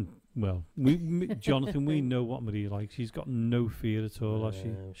 Jonathan, we know what Marie likes. She's got no fear at all, has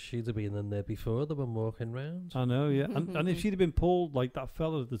she? She'd have been in there before they were walking round. I know, yeah. And if she'd have been pulled like that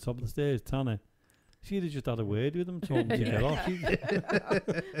fella at the top of the stairs, Tanner, She'd have just had a word with him, told him to get off.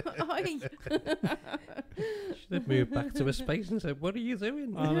 Oi. Should have moved back to a space and said, "What are you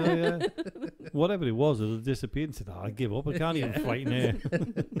doing?" I know, yeah. Whatever it was, it had disappeared and said, I give up. I can't even fight in here.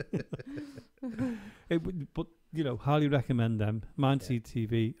 But, you know, highly recommend them. Mindseed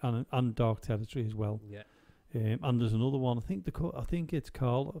TV and Dark Territory as well. Yeah. And there's another one. I think it's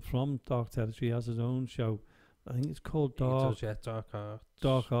Carl from Dark Territory has his own show. I think it's called Dark. He does, yeah, Dark Arts.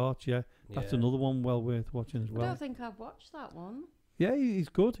 Dark Arts, yeah. That's another one well worth watching as well. I don't think I've watched that one. Yeah, he's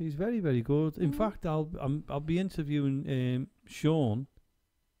good. He's very, very good. In fact, I'll be interviewing Sean.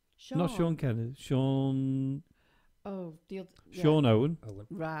 Not Sean Kennedy. Sean. Oh, the other. Yeah. Sean Owen.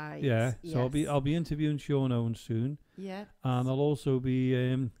 Right. Yeah. So I'll be interviewing Sean Owen soon. Yeah. And I'll also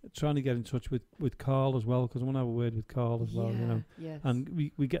be trying to get in touch with Carl as well, because I want to have a word with Carl as well. You know. Yes. And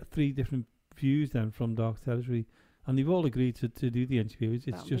we get 3 different views then from Dark Territory, and they've all agreed to do the interviews.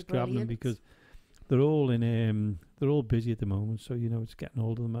 It's just grabbing them because they're all busy at the moment. So you know, it's getting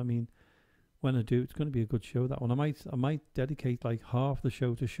hold of them. I mean, when I do, it's going to be a good show. That one, I might dedicate like half the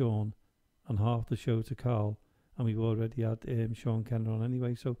show to Sean and half the show to Carl, and we've already had Sean Kenner on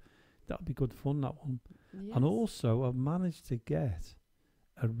anyway. So that'll be good fun, that one. Yes. And also, I've managed to get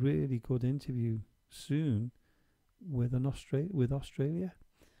a really good interview soon with Australia.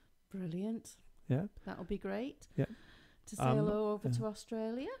 Brilliant. Yeah. That'll be great. Yeah. To sail over to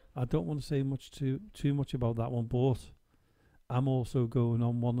Australia. I don't want to say too much about that one, but I'm also going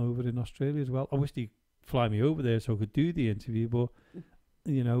on one over in Australia as well. I wish they'd fly me over there so I could do the interview, but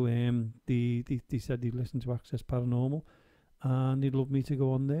you know, they said they'd listen to Access Paranormal and they'd love me to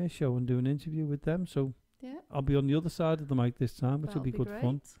go on their show and do an interview with them. So yeah, I'll be on the other side of the mic this time, which will be good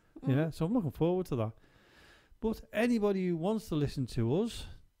fun. Yeah, so I'm looking forward to that. But anybody who wants to listen to us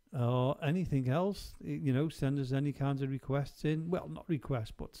or anything else, you know, send us any kinds of requests in. Well, not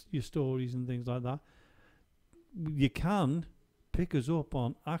requests, but your stories and things like that. You can pick us up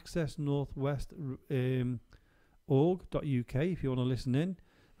on accessnorthwest.org.uk if you want to listen in.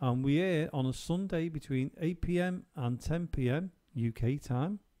 And we air on a Sunday between 8 p.m. and 10 p.m. UK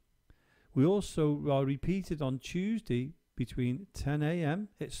time. We also are repeated on Tuesday between 2 a.m.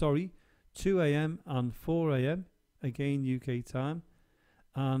 and 4 a.m. again UK time,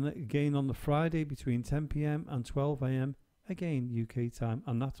 and again on the Friday between 10 p.m. and 12 a.m. again UK time,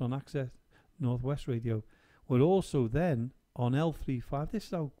 and that's on Access Northwest Radio. We're also then on L35. This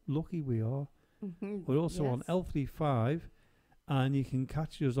is how lucky we are. We're also on L35, and you can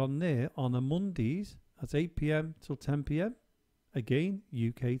catch us on there on a Mondays at 8 p.m. till 10 p.m. again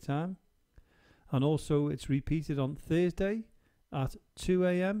UK time, and also it's repeated on Thursday at 2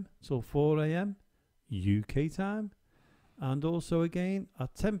 a.m. till 4 a.m. UK time, and also again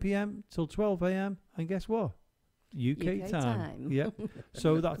at 10 p.m. till 12 a.m. and guess what? UK time. Yeah.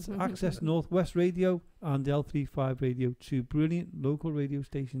 So that's Access Northwest Radio and L35 Radio, 2 brilliant local radio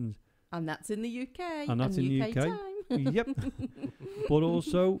stations. And that's in the UK. And that's in the UK. Time. Yep. But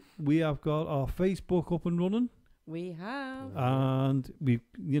also we have got our Facebook up and running. We have. And we've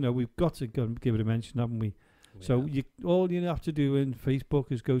got to give it a mention, haven't we? So all you have to do in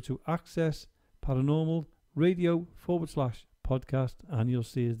Facebook is go to Access Paranormal Radio /podcast, and you'll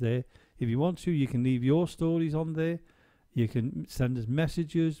see us there. If you want to, you can leave your stories on there. You can send us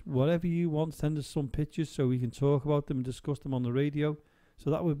messages, whatever you want. Send us some pictures so we can talk about them and discuss them on the radio. So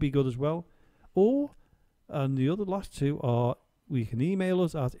that would be good as well. And the other last two are, we can email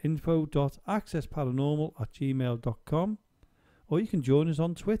us at info.accessparanormal@gmail.com, or you can join us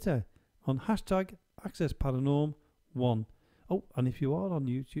on Twitter on #AccessParanorm1. Oh, and if you are on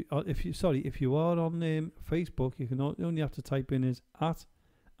YouTube, if you are on Facebook, you can only have to type in is at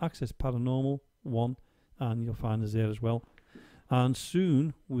Access Paranormal 1, and you'll find us there as well. And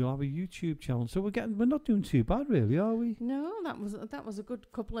soon we'll have a YouTube channel. So we're not doing too bad, really, are we? No, that was a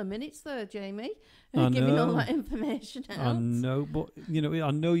good couple of minutes there, Jamie, giving all that information out. I know, but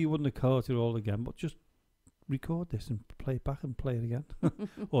I know you wouldn't have caught it all again, but just record this and play it back and play it again,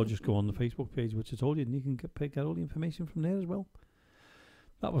 or just go on the Facebook page, which I told you, and you can get all the information from there as well.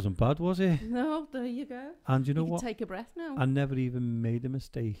 That wasn't bad, was it? No, there you go. And you know what? Take a breath now. I never even made a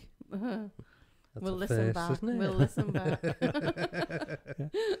mistake. We'll listen back. We'll listen back. Yeah.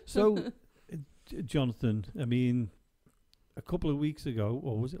 So, Jonathan, I mean, a couple of weeks ago,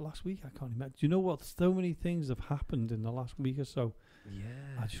 or was it last week? I can't remember. Do you know what? So many things have happened in the last week or so.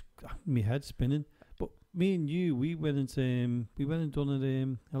 Yeah. My head's spinning. But me and you, we went and done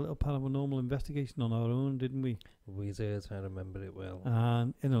a little paranormal investigation on our own, didn't we? We did. I remember it well.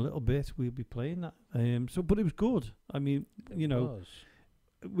 And in a little bit, we'll be playing that. But it was good. I mean, it was.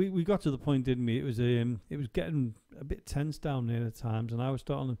 We got to the point, didn't we? It was getting a bit tense down there at times, and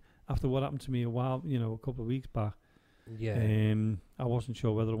I after what happened to me a couple of weeks back, I wasn't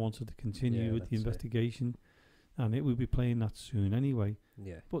sure whether I wanted to continue with the investigation, and it would be playing that soon anyway.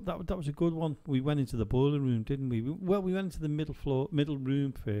 Yeah. But that was a good one. We went into the boiler room, didn't we? We went into the middle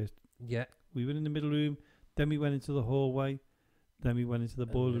room first. Yeah. We went in the middle room, then we went into the hallway, then we went into the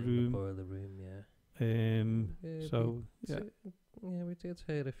boiler room. The boiler room, yeah. We did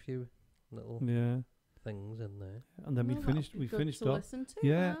hear a few little things in there, and then we finished off. Listen to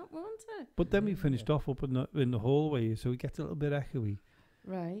that, won't it? But then we finished off up in the hallway, so we get a little bit echoey.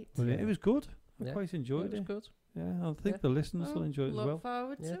 Right. But it was good. I quite enjoyed it. It was good. Yeah, I think the listeners will enjoy it as well. Look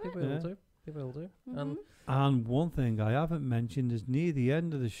forward to it. They will do. And one thing I haven't mentioned is near the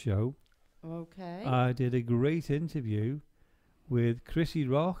end of the show. Okay. I did a great interview with Crissy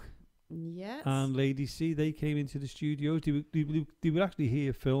Rock. Yes. And Lady C. They came into the studio. They were actually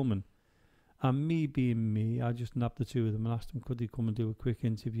here filming. And me being me, I just nabbed the two of them and asked them could they come and do a quick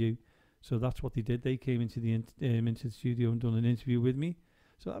interview. So that's what they did. They came into the studio and done an interview with me.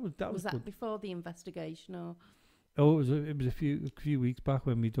 So that was that good. Before the investigation or? Oh, it was a few weeks back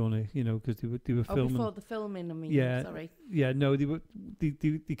when we done it, because they were filming. Before the filming, I mean. Yeah, sorry. Yeah, no,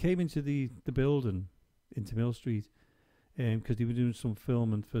 they came into the building into Mill Street, because they were doing some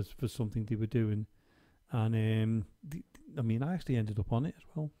filming for something they were doing, and I actually ended up on it as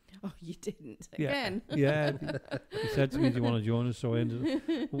well. Oh, you didn't again? Yeah. He said to me, "Do you want to join us?" So I ended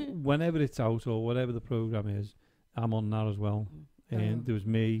up. Whenever it's out or whatever the program is, I'm on that as well. And there was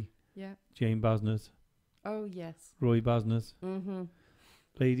me, Jane Basnett. Oh, yes. Roy Basnett. Mm-hmm.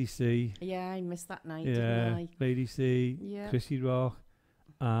 Lady C. Yeah, I missed that night, didn't I? Lady C. Yeah. Crissy Rock.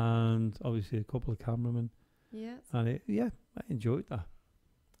 And obviously a couple of cameramen. Yes. And I enjoyed that.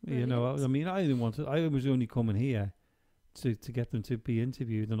 Brilliant. I was only coming here to get them to be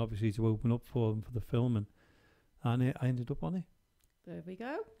interviewed and obviously to open up for them for the filming. And I ended up on it. There we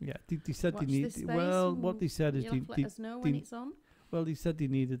go. Yeah, they said Watch they need. Well, what they said is let us know when it's on. Well, they said they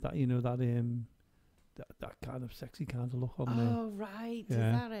needed that, that kind of sexy kind of look on there. Oh, right. Yeah.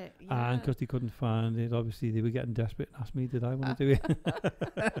 Is that it? Yeah. And because they couldn't find it, obviously they were getting desperate and asked me, did I want to do it?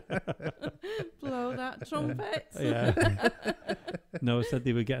 Blow that trumpet. Yeah. No, I said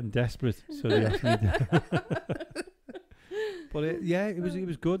they were getting desperate, so they asked me to. But it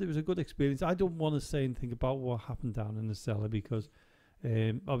was good. It was a good experience. I don't want to say anything about what happened down in the cellar because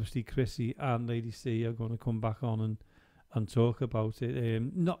obviously Crissy and Lady C are going to come back on and talk about it. They're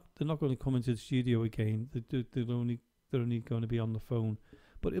not going to come into the studio again. They're only going to be on the phone.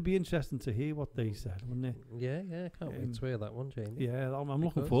 But it'll be interesting to hear what they said, wouldn't it? Yeah, can't wait to hear that one, Jamie. Yeah, I'm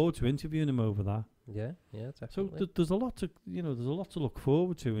looking forward to interviewing him over that. Yeah, definitely. So there's a lot to look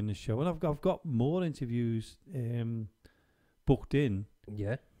forward to in this show, and I've got more interviews booked in.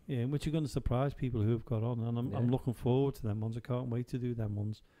 Yeah, which are going to surprise people who have got on, and I'm looking forward to them ones. I can't wait to do them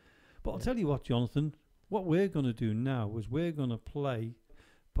ones. But I'll tell you what, Jonathan. What we're going to do now is we're going to play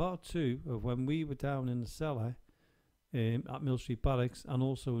part 2 of when we were down in the cellar at Mill Street Barracks and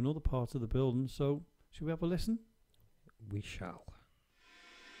also in other parts of the building. So, should we have a listen? We shall.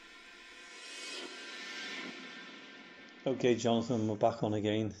 Okay, Jonathan, we're back on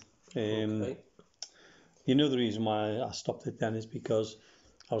again. Okay. You know the reason why I stopped it then is because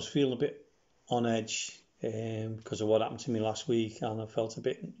I was feeling a bit on edge because of what happened to me last week, and I felt a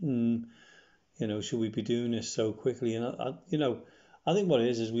bit... should we be doing this so quickly? And I think what it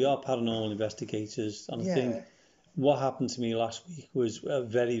is we are paranormal investigators, and I think what happened to me last week was a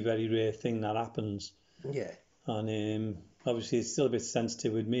very, very rare thing that happens. Yeah. And obviously it's still a bit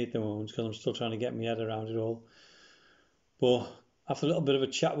sensitive with me at the moment because I'm still trying to get my head around it all. But after a little bit of a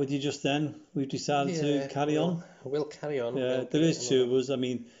chat with you just then, we've decided to carry on. We'll carry on. Yeah, there is 2 of us. I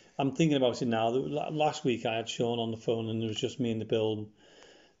mean, I'm thinking about it now. Last week I had Sean on the phone and there was just me in the building.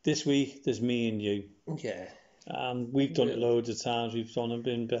 This week, there's me and you. Yeah. And we've done it loads of times. We've done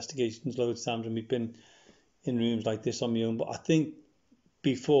investigations loads of times and we've been in rooms like this on my own. But I think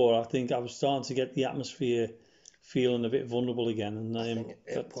I was starting to get the atmosphere feeling a bit vulnerable again. And I think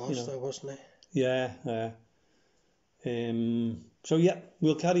it was though, wasn't it? Yeah. So,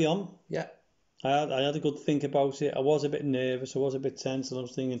 we'll carry on. Yeah. I had a good think about it. I was a bit nervous. I was a bit tense. And I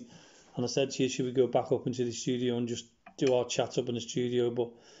was thinking, and I said to you, should we go back up into the studio and just do our chat up in the studio, but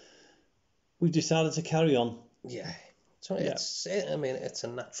we decided to carry on. Yeah. So it's a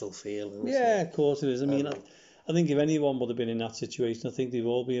natural feeling. Yeah, of course it is. I mean, I think if anyone would have been in that situation, I think they'd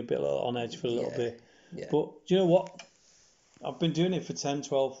all be a bit on edge for a little bit. Yeah. But do you know what? I've been doing it for 10,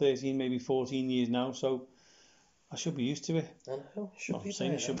 12, 13, maybe 14 years now, so I should be used to it. I know. Should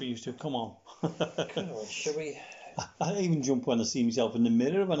be used to it. Come on. Come on, should we? I even jump when I see myself in the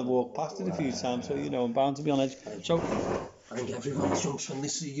mirror when I walk past it a few times, so I'm bound to be on edge. So I think everyone jumps when they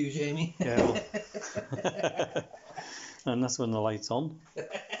see you, Jamie. Yeah, well. And that's when the light's on.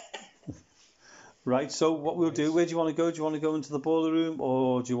 Right, so what we'll do, where do you want to go? Do you want to go into the boiler room,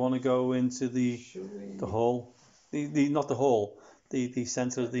 or do you want to go into the hall? The not the hall, the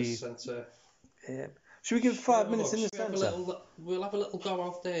centre of the centre. Should we give 5 minutes in the centre? We'll have a little go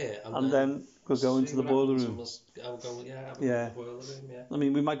out there. And then we'll go into the boiler room. I'll go, have a boiler room, yeah. I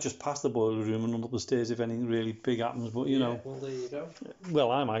mean, we might just pass the boiler room and run up the stairs if anything really big happens, but you know. Well, there you go. Well,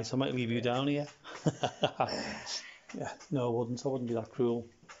 I might leave you down here. Yeah, no, I wouldn't be that cruel.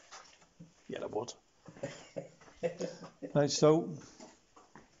 Yeah, I would. Right, so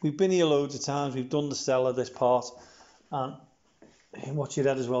we've been here loads of times. We've done the cellar, this part, and watch your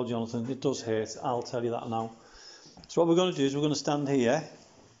head as well, Jonathan. It does hurt. I'll tell you that now. So what we're going to do is we're going to stand here,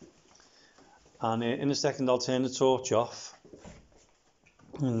 and in a second I'll turn the torch off,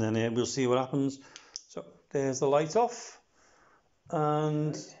 and then we'll see what happens. So there's the light off,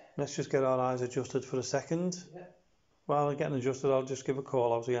 and let's just get our eyes adjusted for a second. Yeah. While they're getting adjusted, I'll just give a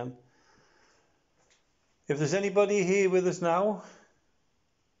call out again. If there's anybody here with us now,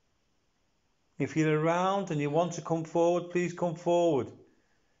 if you're around and you want to come forward, please come forward.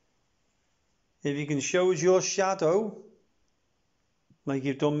 If you can show us your shadow, like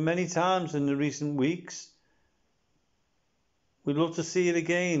you've done many times in the recent weeks, we'd love to see it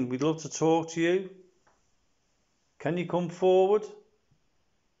again. We'd love to talk to you. Can you come forward?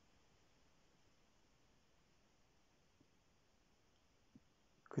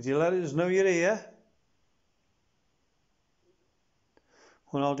 Could you let us know you're here?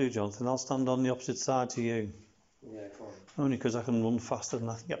 What I'll do, Jonathan, I'll stand on the opposite side to you. Yeah, come on. Only because I can run faster and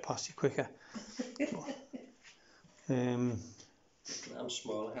I can get past you quicker. I'm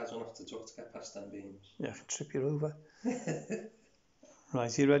small, I don't have to duck to get past them beams. Yeah, I can trip you over.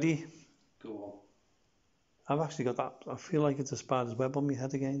 Right, you ready? Go I've actually got that. I feel like it's a spider's web on my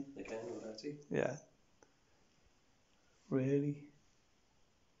head again. Again, already? Yeah. Really?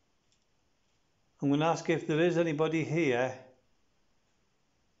 I'm going to ask if there is anybody here.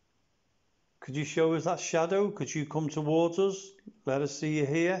 Could you show us that shadow? Could you come towards us? Let us see you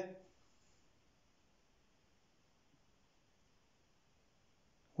here.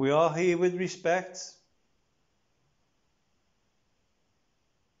 We are here with respect.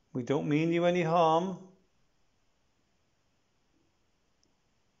 We don't mean you any harm.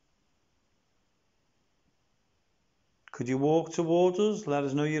 Could you walk towards us? Let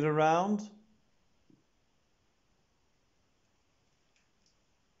us know you're around.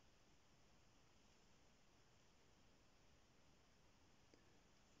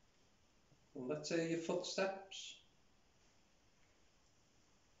 Let's hear your footsteps.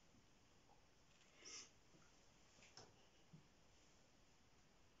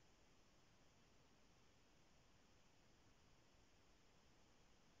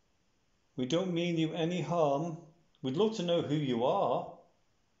 We don't mean you any harm. We'd love to know who you are.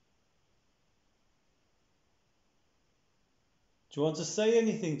 Do you want to say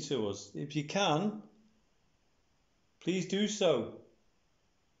anything to us? If you can, please do so.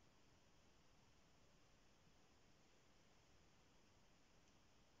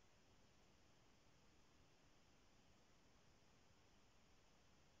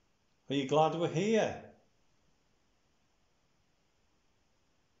 Are you glad we're here?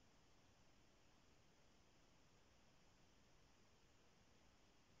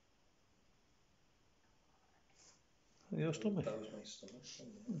 Your stomach. That was my stomach.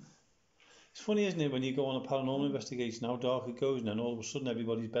 It's funny, isn't it, when you go on a paranormal investigation, how dark it goes, and then all of a sudden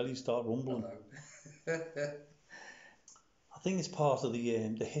everybody's bellies start rumbling. I think it's part of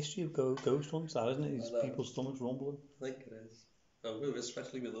the history of ghost hunts, that, isn't it? It's people's stomachs rumbling. I think it is. Oh,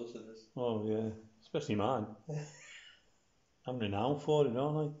 especially with us, it is. Oh, yeah. Especially mine. I'm renowned for it,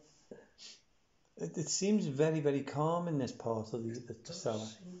 aren't I? It seems very, very calm in this part of the cellar.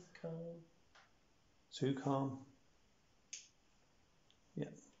 Too calm. Yeah.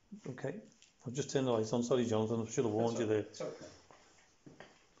 Okay. I've just turned the lights on. Sorry, Jonathan. I should have warned you there. It's okay.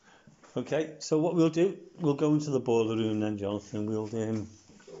 Okay. So what we'll do, we'll go into the boiler room then, Jonathan.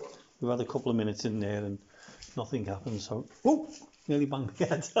 We've had a couple of minutes in there and nothing happened. So, oh, nearly banged my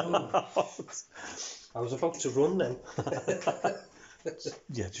head. I was about to run then.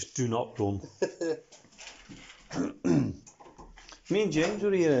 Yeah, just do not run. Me and James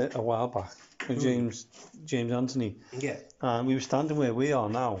were here a while back. James Anthony. Yeah. And we were standing where we are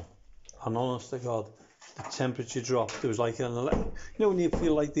now. And honest to God, the temperature dropped. There was like when you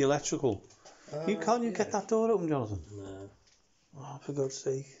feel like the electrical. Can't you get that door open, Jonathan? No. Oh, for God's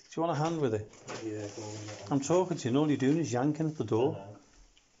sake. Do you want a hand with it? Yeah, go on. I'm talking to you and all you're doing is yanking at the door.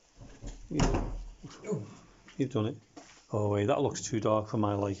 You've done it. Oh wait, that looks too dark for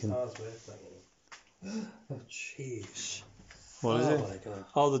my liking. Oh jeez. What is it? My God.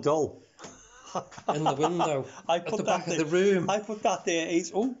 Oh, the doll. In the window. At the back of the room. I put that there.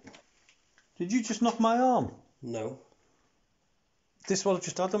 Oh, did you just knock my arm? No. This one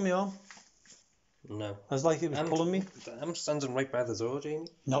just had on my arm. No. I was like it was pulling me. I'm standing right by the door, Jamie.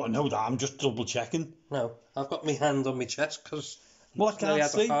 No, I know that. I'm just double checking. No, I've got my hand on my chest because I can't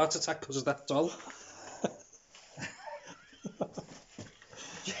had see. a heart attack because of that doll.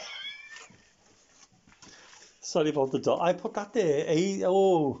 Sorry about the doll. I put that there.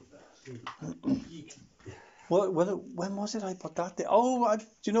 When was it? I put that there. Oh, do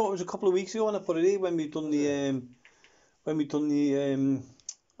you know it was a couple of weeks ago when I put it here when we done the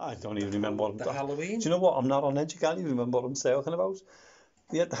I don't even remember what the Halloween. Do you know what? I'm not on edge. I can't even remember what I'm talking about.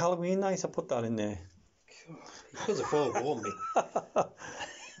 Yeah, the Halloween night. I put that in there. You could have forewarned me.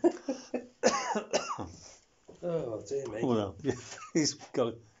 Oh dear me. Well, he's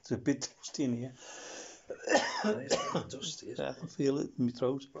got it's a bit dusty in here. It's kind of dusty, isn't it? Yeah, I can feel it in my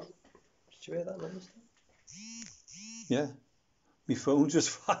throat. Did you hear that noise? Yeah. My phone just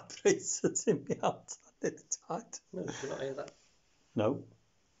vibrates. It's in my hand at the time. No, did you not hear that? No.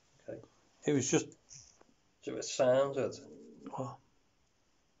 Okay. It was just... Do it sounded Oh,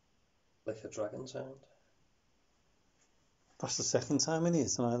 like a dragon sound. that's the second time in here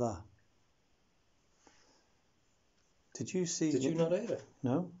tonight, that. Did you see... Did you not hear it?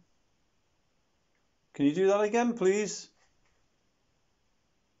 No. Can you do that again, please?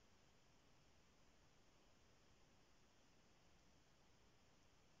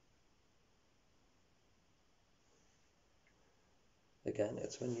 Again,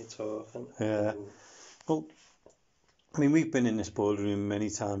 it's when you're talking. Yeah. Well, I mean, we've been in this boardroom many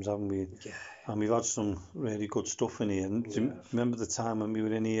times, haven't we? Yeah. And we've had some really good stuff in here. And do you remember the time when we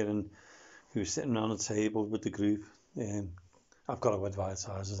were in here and we were sitting around a table with the group? I've got to advertise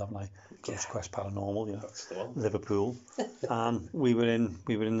us, haven't I? Ghost Quest Paranormal, you know, That's the one. Liverpool. And we were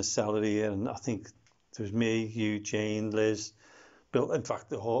in the cellar here, and I think there was me, you, Jane, Liz, Bill. In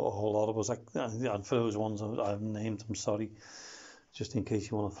fact, a whole lot of us. And for those ones I haven't named, I'm sorry, just in case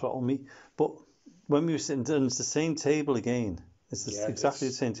you want to throttle me. But when we were sitting, and it's the same table again. It's exactly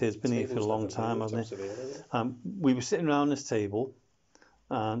the same table. It's been here for a long time, hasn't it? We were sitting around this table,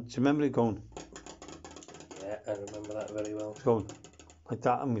 and do you remember it going? Yeah, I remember that very well. Going like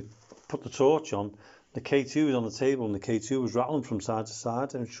that, and we put the torch on. The K2 was on the table, and the K2 was rattling from side to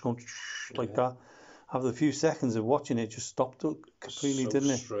side, and it was just going like that. After a few seconds of watching it, just stopped completely, didn't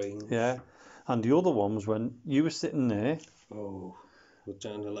it? Strange. Yeah. And the other one was when you were sitting there. Oh,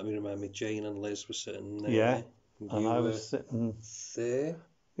 well, let me remind me. Jane and Liz were sitting there. Yeah. And I was sitting there.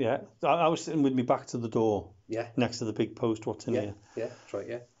 Yeah, I was sitting with me back to the door. Yeah. Next to the big post. What's in here? Yeah, that's right.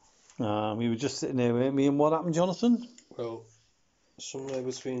 Yeah. We were just sitting there with me, and what happened, Jonathan? Well, somewhere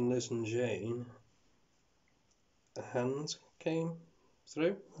between Liz and Jane, a hand came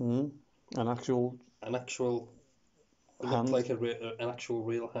through. An actual it looked like an actual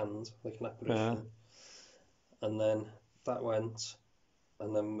real hand, like an apparition. Yeah. And then that went,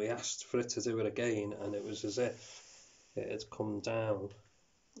 and then we asked for it to do it again, and it was as if it had come down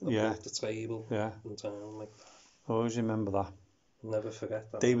above the table and down like that. I always remember that. Never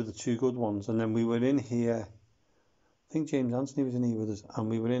forget that. They were the two good ones. And then we were in here, I think James Anthony was in here with us, and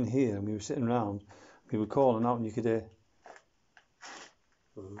we were in here and we were sitting around, we were calling out and you could hear.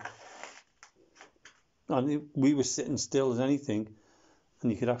 And we were sitting still as anything,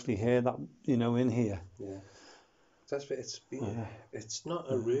 and you could actually hear that, you know, in here. Yeah. That's what it's been. It's not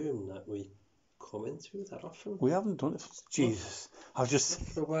a room that we come into that often. We haven't done it. Jesus. I've just...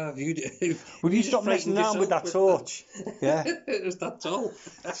 For a while. Will you stop messing around with that torch? Yeah. It was that tall.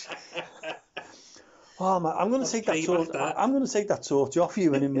 Oh, man, I'm going to take that torch. I'm going to take that torch off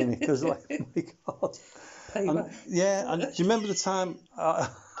you in a minute, because, like, oh my God. Payback. Yeah, and do you remember the time...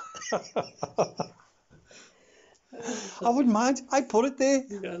 I wouldn't mind. I put it there.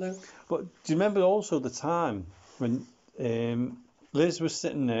 Yeah, I know. But do you remember also the time when Liz was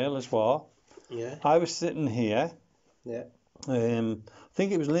sitting there, Liz War? Yeah. I was sitting here. Yeah. I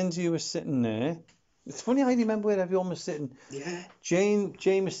think it was Lindsay who was sitting there. It's funny, I remember where everyone was sitting. Yeah.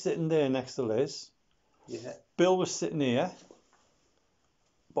 Jane was sitting there next to Liz. Yeah. Bill was sitting here.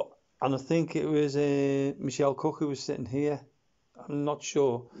 And I think it was Michelle Cook who was sitting here. I'm not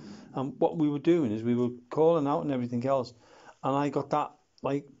sure. And what we were doing is we were calling out and everything else. And I got that,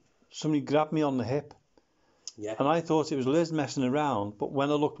 like, somebody grabbed me on the hip. Yeah. And I thought it was Liz messing around. But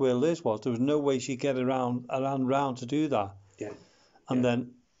when I looked where Liz was, there was no way she'd get around to do that. Yeah. And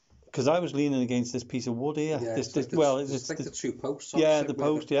then, because I was leaning against this piece of wood here. Yeah, it's like the two posts. Yeah, the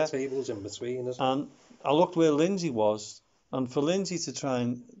post, yeah. The tables in between, isn't it? And I looked where Lindsay was, and for Lindsay to try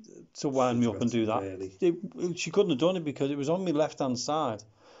and to wind me up and do that, really. she couldn't have done it because it was on my left-hand side.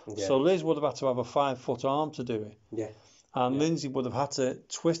 Yeah. So Liz would have had to have a 5-foot arm to do it. Yeah. And Lindsay would have had to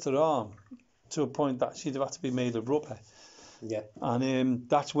twist her arm to a point that she'd have had to be made of rubber. Yeah. And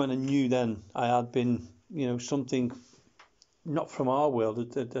that's when I knew then I had been, you know, something not from our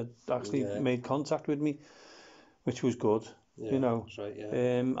world that actually made contact with me, which was good. Yeah, you know, that's right, yeah.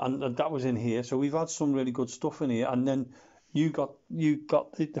 And that was in here. So we've had some really good stuff in here. And then you got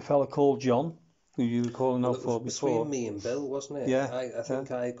the fella called John, who you were calling out for before. Between me and Bill, wasn't it? Yeah. I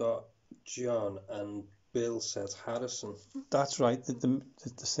think I got John and Bill said Harrison. That's right, the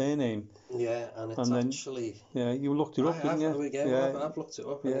surname. Yeah, and then, actually... Yeah, you looked it up, didn't you? Yeah, I've looked it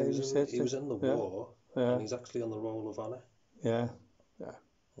up. Yeah, and he was in the war, and he's actually on the Roll of Honour. Yeah.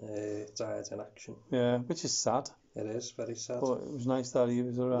 Died in action. Yeah, which is sad. It is very sad. But it was nice that he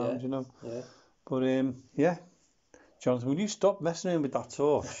was around, you know. Yeah. But yeah, Jonathan, will you stop messing around with that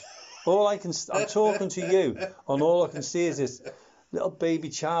torch? I'm talking to you, and all I can see is this little baby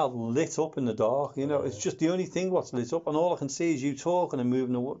child lit up in the dark. You know, it's just the only thing what's lit up, and all I can see is you talking and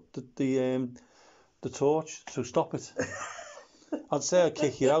moving the torch. So stop it. I'd say I'd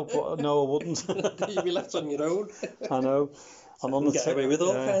kick you out, but no, I wouldn't. You'd be left on your own. I know. I'm on the get away with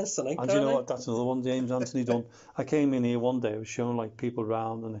all kinds tonight. And you know what? That's another one James Anthony done. I came in here one day. I was showing like people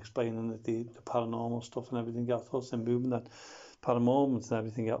around and explaining the paranormal stuff and everything else. I was moving that paranormal and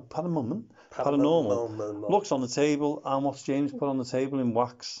everything else. Paranormal. Looks on the table, and what's James put on the table in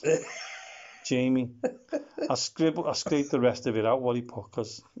wax? Jamie. I scraped the rest of it out what he put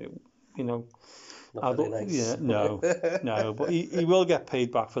because you know. Not very nice. Yeah, no, but he will get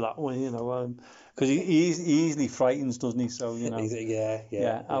paid back for that one, you know, because he easily frightens, doesn't he? So you know.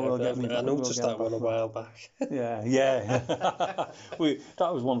 Yeah. I noticed that one a while back. Yeah.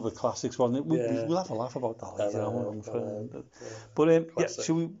 That was one of the classics, wasn't it? We'll have a laugh about that later. But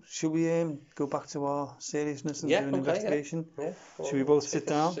should we go back to our seriousness and do an investigation? Yeah. Should we both sit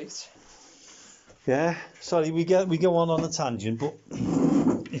down? Yeah. Sorry, we go on a tangent, but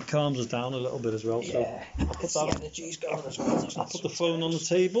it calms us down a little bit as well. Yeah. So the energy's gone as well. I'll put the phone on the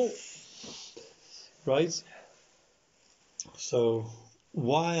table. Right. So,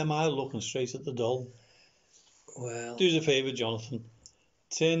 why am I looking straight at the doll? Well, do us a favour, Jonathan.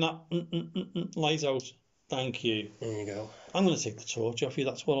 Turn that light out. Thank you. There you go. I'm going to take the torch off you.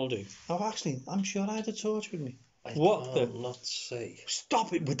 That's what I'll do. I'm sure I had a torch with me. I can't not see.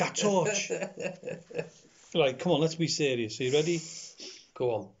 Stop it with that torch. Right, come on, let's be serious. Are you ready?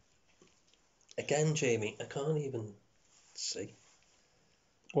 Go on. Again, Jamie, I can't even see.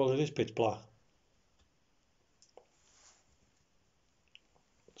 Well, it is pitch black.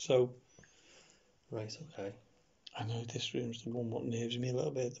 So. Right, okay. I know this room's the one what nerves me a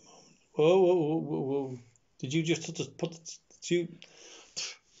little bit at the moment. Whoa. Did you just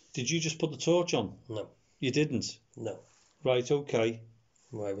Did you just put the torch on? No. You didn't? No. Right, okay.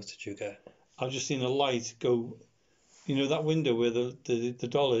 Why, what did you get? I've just seen a light go, you know that window where the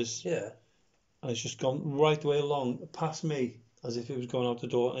doll is? Yeah. And it's just gone right the way along, past me, as if it was going out the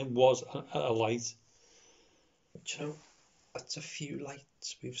door, and it was a light. Do you know, that's a few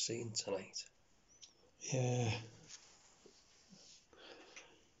lights we've seen tonight. Yeah.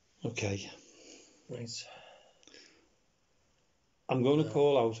 Okay. Right. I'm going to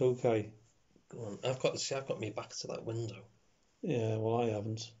call out, okay. Go on. I've got me back to that window. Yeah, well, I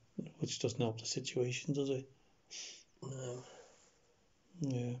haven't, which doesn't help the situation, does it? No.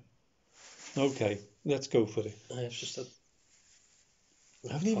 Yeah. Okay, let's go for it. It's just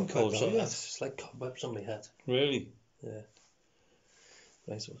I haven't even called out yet. It's like cobwebs on my head. Really? Yeah.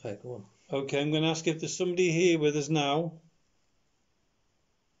 Right, okay, go on. Okay, I'm going to ask if there's somebody here with us now.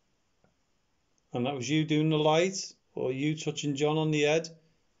 And that was you doing the light, or you touching John on the head.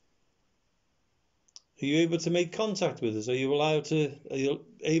 Are you able to make contact with us? Are you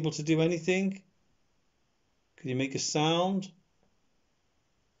able to do anything? Can you make a sound?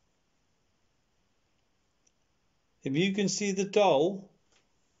 If you can see the doll,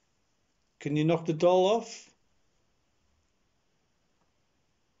 can you knock the doll off?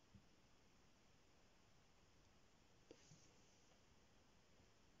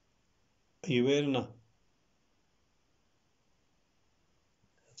 Are you hearing that?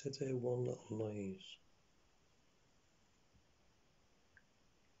 I did hear one little noise.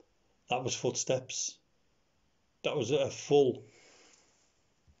 That was footsteps. That was a full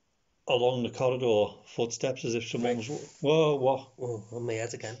along the corridor footsteps, as if someone was. Whoa, what? Oh, on my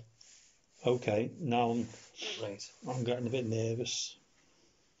head again. Okay, now I'm getting a bit nervous.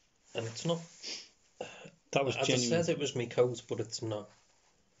 And it's not. That was genuine. I said it was my coat, but it's not,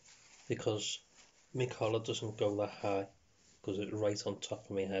 because my collar doesn't go that high because it's right on top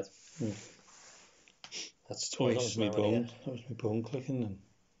of my head. That's twice. That was my bone. That was my bone clicking then.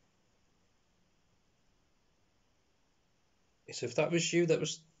 So if that was you that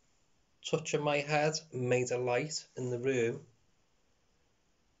was touching my head and made a light in the room,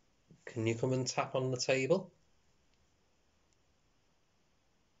 can you come and tap on the table?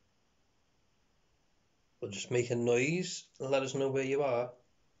 Or just make a noise and let us know where you are.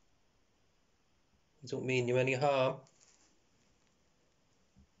 We don't mean you any harm.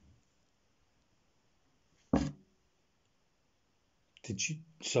 Did you?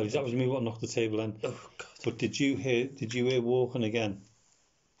 Sorry, that was me what knocked the table in. Oh God! But did you hear walking again?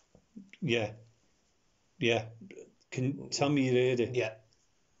 Yeah. Can tell me you heard it? Yeah.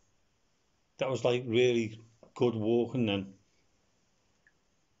 That was like really good walking then.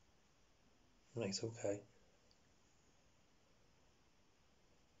 Right. Okay.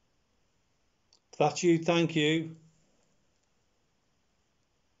 That's you. Thank you.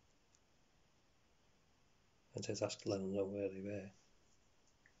 I did ask to let them know where they were.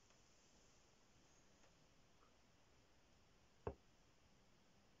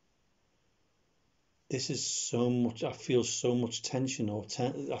 This is so much. I feel so much tension,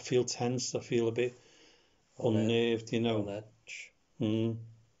 I feel tense. I feel a bit unnerved. You know. On edge.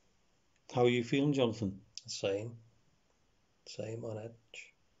 How are you feeling, Jonathan? Same on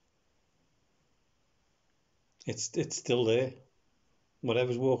edge. It's still there.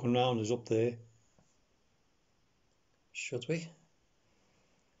 Whatever's walking around is up there. Should we?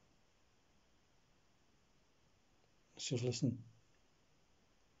 Let's just listen.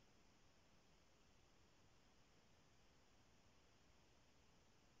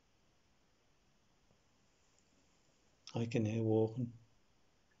 I can hear walking.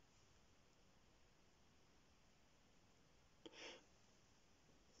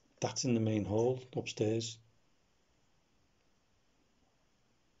 That's in the main hall upstairs.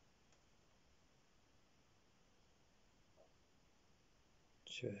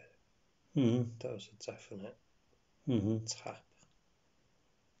 Sure. That was a definite tap.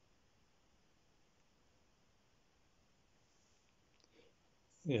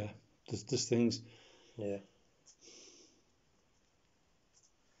 Yeah, there's things. Yeah.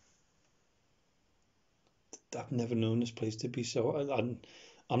 I've never known this place to be so.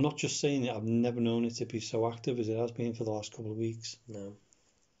 I'm not just saying it. I've never known it to be so active as it has been for the last couple of weeks. No.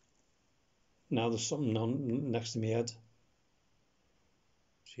 Now there's something on next to my head.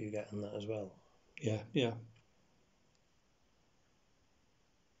 So you're getting that as well? Yeah.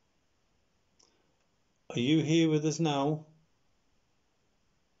 Are you here with us now?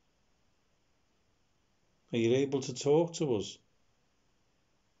 Are you able to talk to us?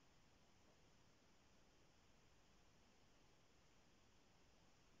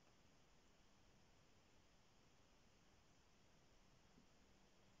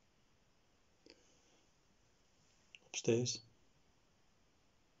 Upstairs.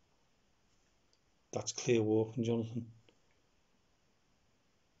 That's clear walking, Jonathan.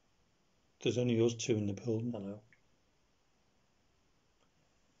 There's only us two in the building. I know.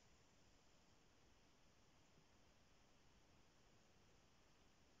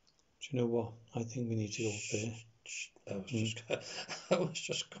 Do you know what? I think we need to go up there. I was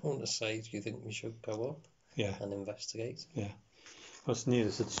just going to say, do you think we should go up? Yeah. And investigate? Yeah. Well, it's near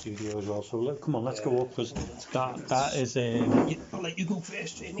us at the studio as well, so come on, let's go up, because that is I'll let you go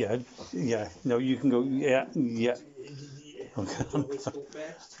first, Jamie. Yeah. No, you can go. Yeah. Okay.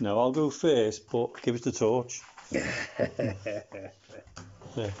 No, I'll go first, but give us the torch.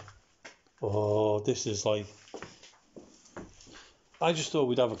 Yeah. Oh, this is like. I just thought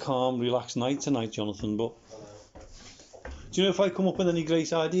we'd have a calm, relaxed night tonight, Jonathan. But do you know if I come up with any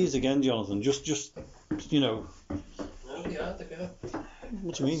great ideas again, Jonathan? Just you know. No, yeah, they go.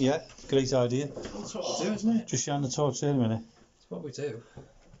 What do you mean? Yeah, great idea. That's what we do, isn't it? Just shine the torch there a minute. That's what we do.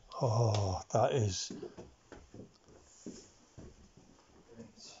 Oh, that is.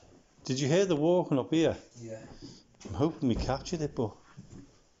 Did you hear the walking up here? Yeah. I'm hoping we captured it, but.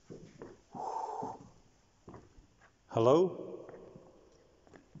 Hello?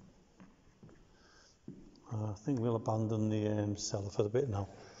 I think we'll abandon the cellar for a bit now.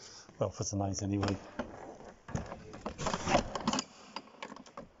 Well, for tonight anyway.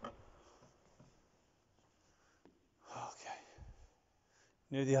 Okay.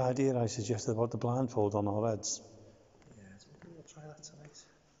 You know the idea I suggested about the blindfold on our heads? Yeah, we'll try that tonight.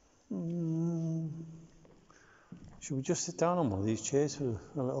 Should we just sit down on one of these chairs for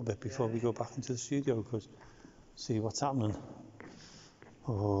a little bit before we go back into the studio? Because see what's happening.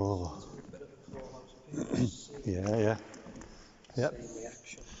 Oh. Yeah.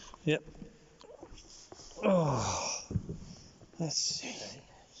 Yep. Oh, let's see. Okay,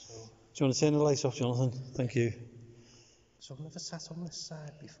 so. Do you want to turn the lights off, Jonathan? Thank you. So I've never sat on this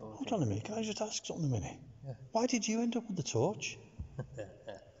side before. Hold on a minute, can I just ask something a minute? Yeah. Why did you end up with the torch?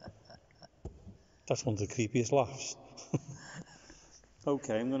 That's one of the creepiest laughs.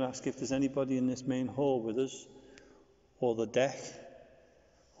 Okay, I'm going to ask if there's anybody in this main hall with us, or the deck,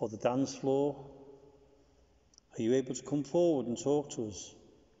 or the dance floor. Are you able to come forward and talk to us?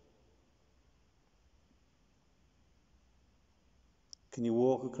 Can you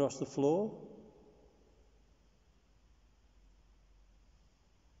walk across the floor?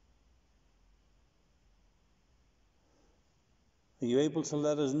 Are you able to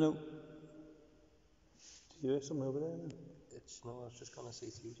let us know? Do you hear something over there then? No, I was just going to say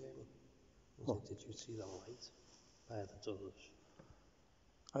to you, Jamie. Did you see the light by the doors?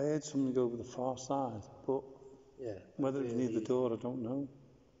 I heard something over the far side, but whether it's near the door, I don't know.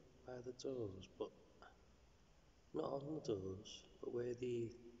 By the doors, but not on the doors, but where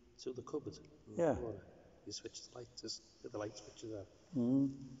the cupboard. Yeah. You switch the lights, the light switches out.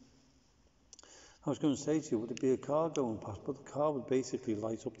 I was going to say to you, would it be a car going past? But the car would basically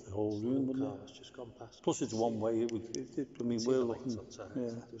light up the whole room, wouldn't it? Car's just gone past. Plus, it's one way. It would. I mean, we're looking.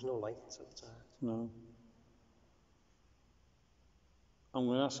 Yeah. There's no lights outside. No. I'm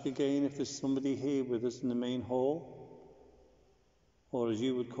going to ask again if there's somebody here with us in the main hall, or as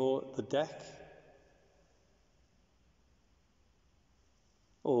you would call it, the deck,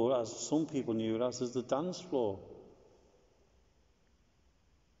 or as some people knew it as the dance floor.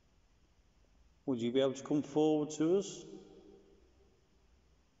 Would you be able to come forward to us,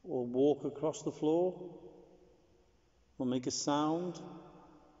 or walk across the floor, or make a sound?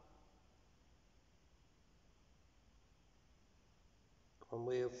 When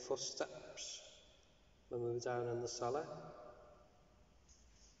we have footsteps when we were down in the cellar.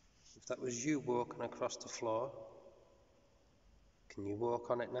 If that was you walking across the floor, can you walk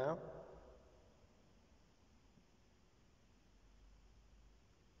on it now?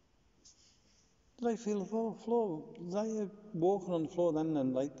 Did I feel the floor? Did I walking on the floor then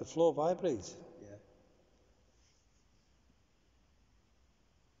and like the floor vibrates? Yeah.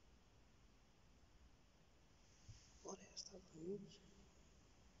 What is that news?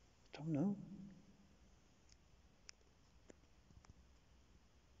 Don't know.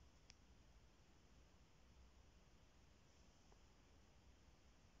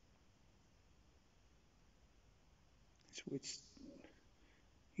 It's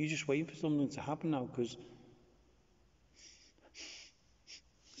you're just waiting for something to happen now because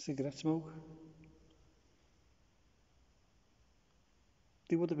cigarette smoke.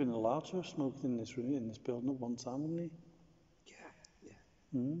 They would have been allowed to have smoked in this room, in this building at one time, wouldn't they?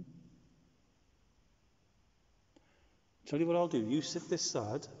 Yeah. Tell you what I'll do. You sit this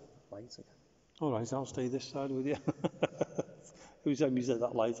side. Light again. All right, I'll stay this side with you. Every time you said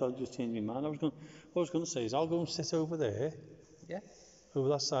that light, I'll just change my mind. What I was going to say is I'll go and sit over there. Yeah. Over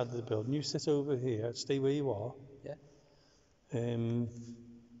that side of the building. You sit over here. Stay where you are. Yeah.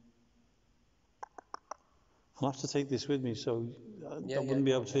 I'll have to take this with me, so I wouldn't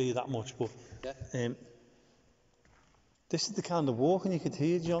be able to hear you that much. But this is the kind of walking you could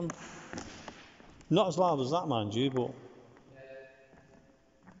hear, John. Not as loud as that, mind you, but...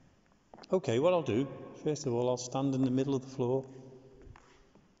 Okay, what I'll do, first of all, I'll stand in the middle of the floor.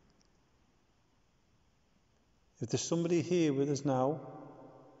 If there's somebody here with us now,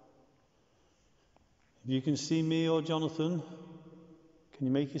 if you can see me or Jonathan, can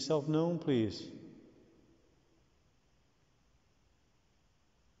you make yourself known, please?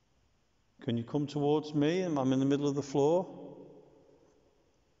 Can you come towards me? I'm in the middle of the floor.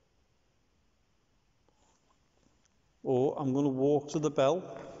 Or I'm going to walk to the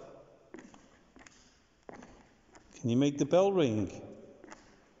bell. Can you make the bell ring?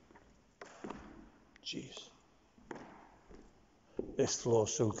 Jeez. This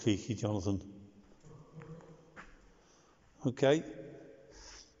floor's so creaky, Jonathan. Okay.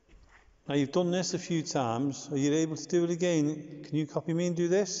 Now you've done this a few times. Are you able to do it again? Can you copy me and do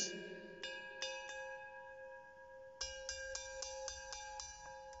this?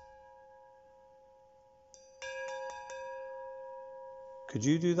 Could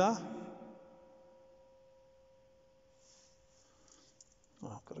you do that?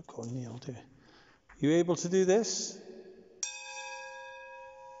 Oh, I've got a coin here, I'll do it. You able to do this?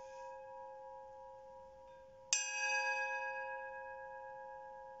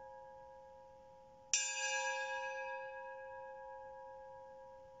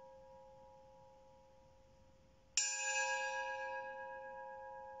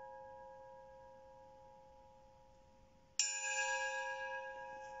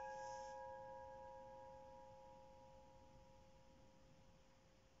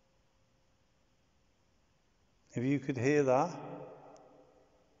 If you could hear that,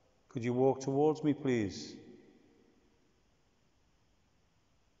 could you walk towards me, please?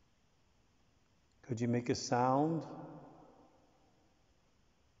 Could you make a sound?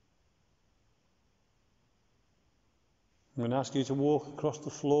 I'm going to ask you to walk across the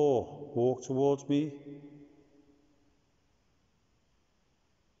floor. Walk towards me.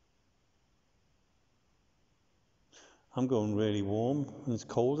 I'm going really warm and it's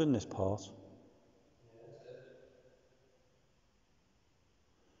cold in this part.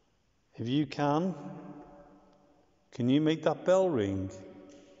 If you can you make that bell ring?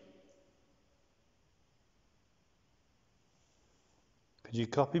 Could you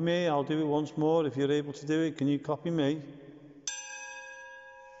copy me? I'll do it once more. If you're able to do it, can you copy me?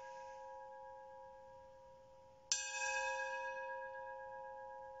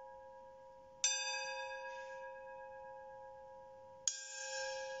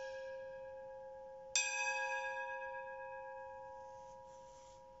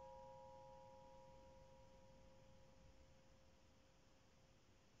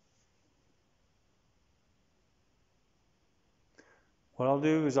 What I'll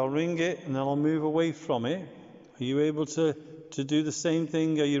do is I'll ring it and then I'll move away from it. Are you able to do the same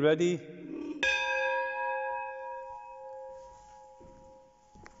thing? Are you ready?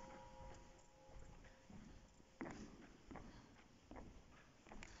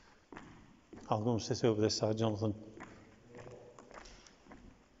 I'll go and sit over this side, Jonathan.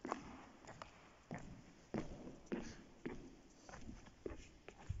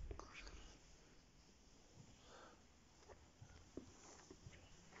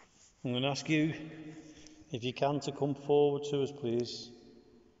 I'm going to ask you, if you can, to come forward to us, please.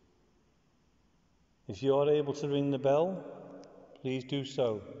 If you are able to ring the bell, please do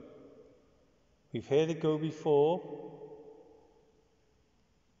so. We've heard it go before.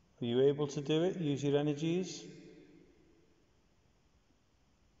 Are you able to do it? Use your energies.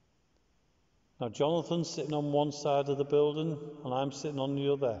 Now, Jonathan's sitting on one side of the building and I'm sitting on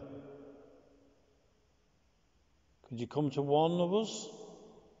the other. Could you come to one of us?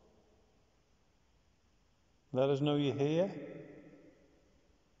 Let us know you're here.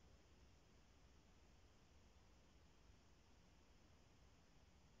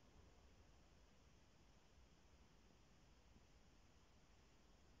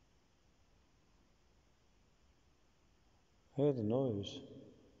 I heard a noise.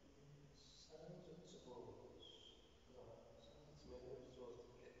 Sounds it's moving towards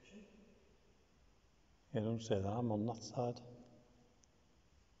the kitchen. Yeah, don't say that, I'm on that side.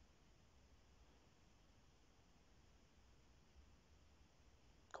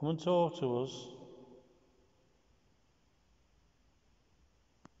 Come and talk to us.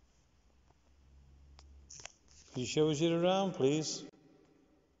 Could you show us you're around, please?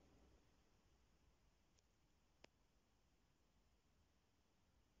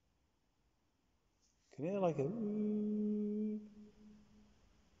 Can you hear like a ooh?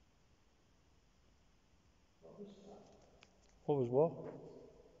 What was that? What was what?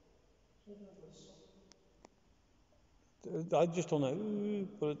 I just done a ooh,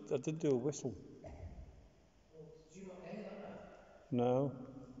 but I did do a whistle. Oh, did you not hear that? No.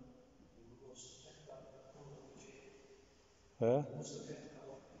 You must have picked that coming up the chair. Yeah? You must have picked that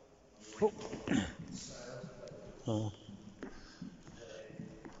up. Oh. It sounded like it was Oh.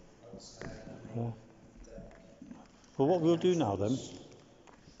 outside the Yeah. main deck. Well, what we'll do now then?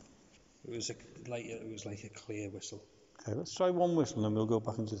 It was like a clear whistle. Okay, let's try one whistle and then we'll go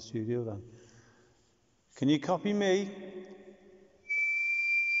back into the studio then. Can you copy me?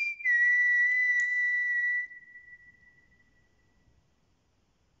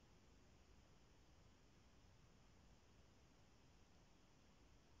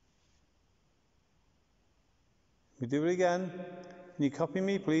 We do it again. Can you copy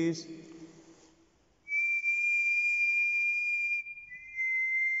me, please?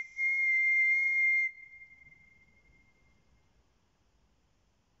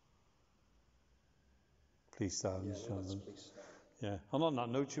 Please silence, Jonathan. Yeah. And on that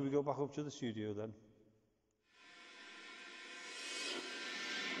note, should we go back up to the studio then?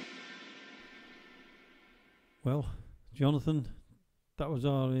 Well, Jonathan, that was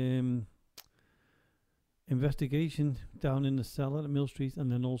our investigation down in the cellar at Mill Street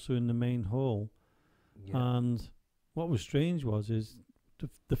and then also in the main hall. Yeah. And what was strange is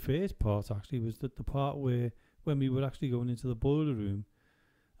the first part actually was that the part where when we were actually going into the boiler room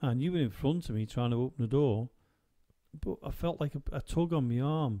and you were in front of me trying to open the door, but I felt like a tug on my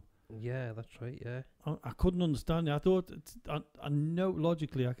arm. Yeah, that's right, yeah. I couldn't understand it. I thought, I know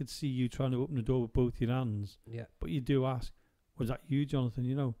logically I could see you trying to open the door with both your hands. Yeah. But you do ask, was that you, Jonathan,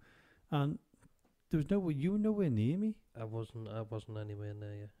 you know? And there was nowhere. You were nowhere near me. I wasn't anywhere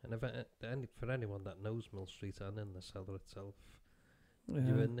near you. And for anyone that knows Mill Street and in the cellar itself,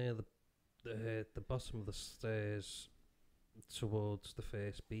 you were near the bottom of the stairs towards the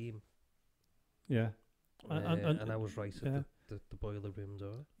first beam. Yeah. And I was right at the boiler room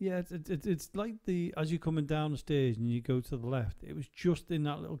door. Yeah, it's like as you're coming down the stairs and you go to the left. It was just in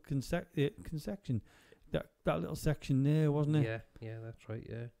that little section, that little section there, wasn't it? Yeah, that's right.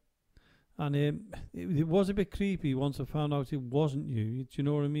 Yeah. And it was a bit creepy once I found out it wasn't you. Do you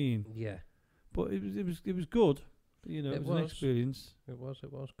know what I mean? Yeah. But it was good. You know, it was an experience. It was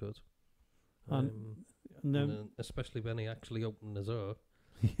good. And then, especially when he actually opened the door.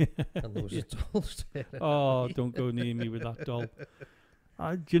 Yeah. And there was a doll staring. Oh, don't go near me with that doll.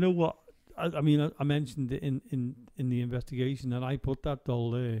 Do you know what? I mean, I mentioned it in the investigation, and I put that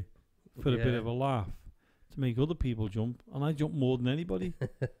doll there for a bit of a laugh to make other people jump, and I jumped more than anybody.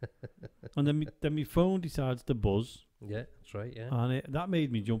 And then my phone decides to buzz. Yeah, that's right. Yeah, and that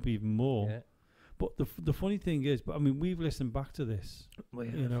made me jump even more. Yeah. But the funny thing is, I mean, we've listened back to this,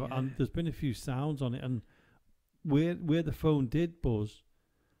 and there's been a few sounds on it, and where the phone did buzz,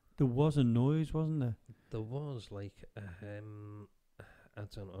 there was a noise, wasn't there? There was like I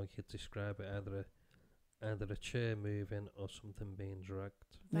don't know how you could describe it. Either a chair moving or something being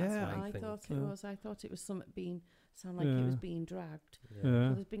dragged. That's what I thought it was. I thought it was something sound like it was being dragged. Yeah.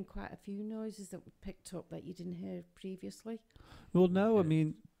 So there's been quite a few noises that we picked up that you didn't hear previously. Well, no, I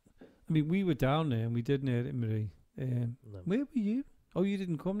mean, we were down there and we didn't hear it, Marie. No. Where were you? Oh, you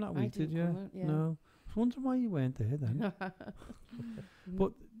didn't come that week, did you? Out, yeah. No. I was wondering why you weren't there then.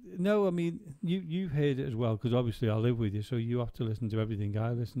 But no, I mean, you heard it as well, because obviously I live with you, so you have to listen to everything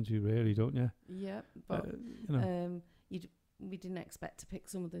I listen to, really, don't you? Yeah, but we didn't expect to pick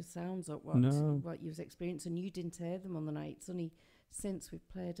some of the sounds up what you was experiencing. You didn't hear them on the night. It's only since we've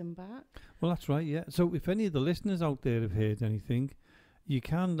played them back. Well, that's right, yeah. So if any of the listeners out there have heard anything, you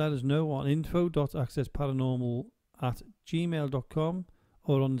can let us know on info.accessparanormal@gmail.com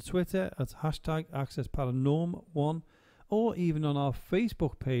or on Twitter at #accessparanorm1, or even on our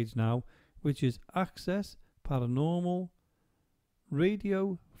Facebook page now, which is Access Paranormal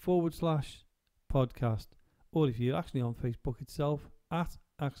Radio /podcast. Or if you're actually on Facebook itself, at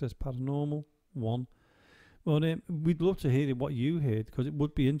Access Paranormal 1. Well, we'd love to hear what you heard, because it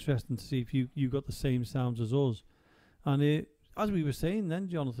would be interesting to see if you got the same sounds as us. And as we were saying then,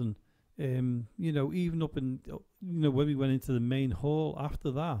 Jonathan, even up in, when we went into the main hall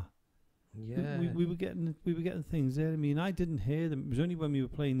after that, we were getting things there. I mean, I didn't hear them. It was only when we were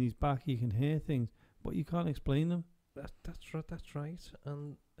playing these back you can hear things, but you can't explain them. That's right.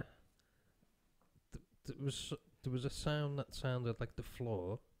 And there was a sound that sounded like the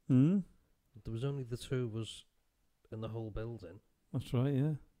floor. Mm. There was only the two of us in the whole building. That's right,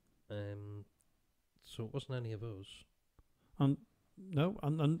 yeah. So it wasn't any of us. And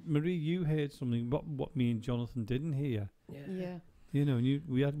Marie, you heard something what me and Jonathan didn't hear. Yeah. You know,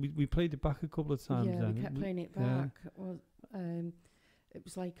 we played it back a couple of times. Yeah, we kept playing it back. Well, it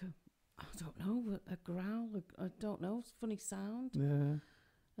was like a growl. I don't know. It's a funny sound. Yeah.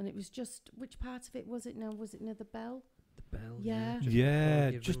 And it was just, which part of it was it now? Was it near the bell? The bell. Yeah.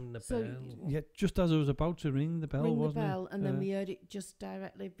 Just as I was about to ring the bell, wasn't it? Ring the bell, and then we heard it just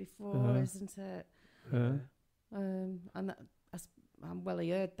directly before, isn't it? And I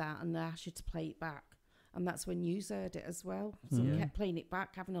heard that, and I asked you to play it back, and that's when you heard it as well. So we kept playing it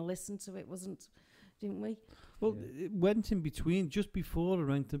back, having a listen to it, didn't we? Well, it went in between, just before I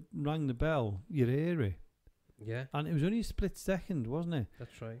rang the bell, you'd hear it. Yeah. And it was only a split second, wasn't it?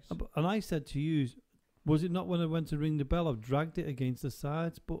 That's right. And I said to you, was it not when I went to ring the bell, I've dragged it against the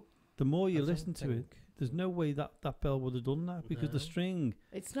sides? But the more you listen to it, there's no way that bell would have done that, because the string...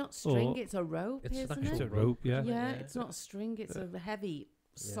 It's not string, it's a rope, isn't it? It's a rope, yeah. Yeah, it's not string, it's a heavy,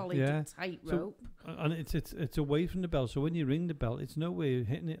 solid, tight rope. And it's away from the bell, so when you ring the bell, it's no way of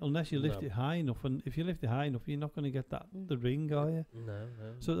hitting it unless you lift it high enough. And if you lift it high enough, you're not going to get the ring, are you? No.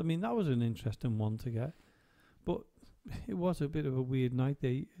 So, I mean, that was an interesting one to get. But it was a bit of a weird night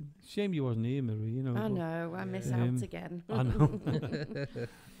there. Shame you wasn't here, Marie. I know, I miss out again. I know.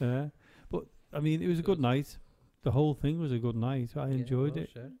 But I mean, it was a good night. The whole thing was a good night. I enjoyed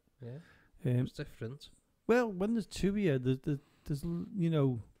it. Yeah. It was different. Well, when there's two of you, there's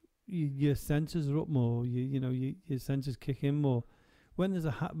your senses are up more. Your senses kick in more. When there's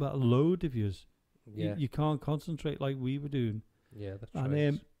a load of yous, you can't concentrate like we were doing. Yeah, that's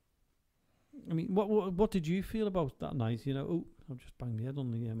right. I mean, what did you feel about that night? I've just banged my head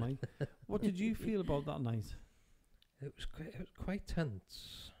on the mic. What did you feel about that night? It was quite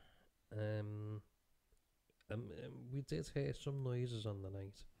tense. We did hear some noises on the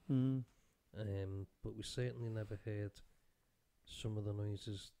night. but we certainly never heard some of the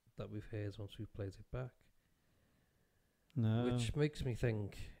noises that we've heard once we played it back. No. Which makes me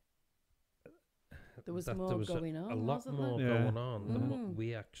think there was that more there was going on, a lot wasn't more there? going on than what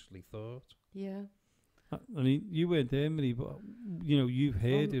we actually thought. Yeah. I mean, you weren't there, Marie, but you know, you've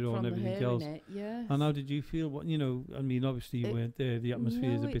heard it all and everything else. Yeah. And how did you feel? What, you know, I mean, obviously you weren't there. The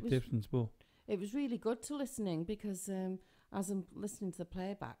atmosphere is a bit different, but it was really good to listening because as I'm listening to the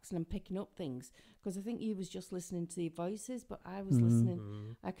playbacks and I'm picking up things, because I think you was just listening to the voices, but I was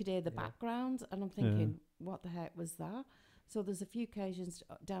listening. I could hear the background, and I'm thinking, what the heck was that? So there's a few occasions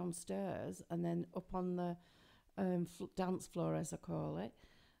downstairs and then up on the dance floor, as I call it.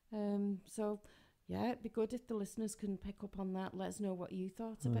 So. Yeah, it'd be good if the listeners can pick up on that. Let us know what you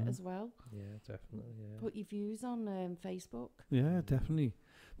thought of it as well. Yeah, definitely. Yeah. Put your views on Facebook. Yeah, definitely.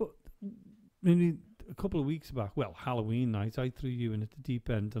 But maybe a couple of weeks back, well, Halloween night, I threw you in at the deep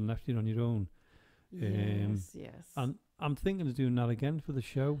end and left you on your own. Yes. And I'm thinking of doing that again for the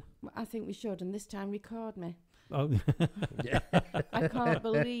show. Well, I think we should, and this time record me. Oh, yeah. I can't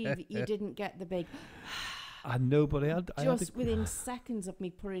believe you didn't get the big... I know, but I had within seconds of me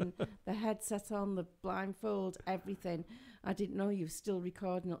putting the headset on, the blindfold, everything. I didn't know you were still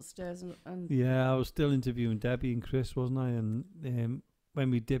recording upstairs. And yeah, I was still interviewing Debbie and Chris, wasn't I? And when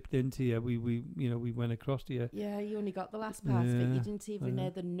we dipped into you, we went across to you. Yeah, you only got the last part of it. You didn't even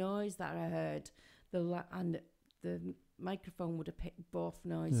hear the noise that I heard. And the microphone would have picked both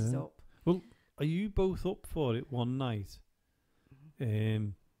noises up. Well, are you both up for it one night?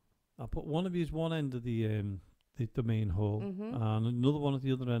 I put one of you at one end of the main hall and another one at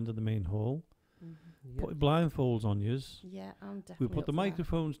the other end of the main hall. Put blindfolds on yous. Yeah, I'm definitely. We put the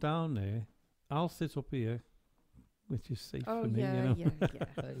microphones down there. I'll sit up here, which is safe for me. Yeah, you know?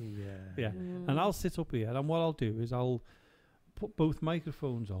 Yeah. And I'll sit up here, and what I'll do is I'll put both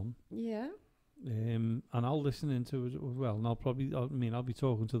microphones on. Yeah. And I'll listen into it as well. And I'll be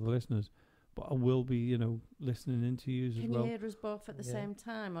talking to the listeners. But I will be, you know, listening into you as well. Can you hear us both at the same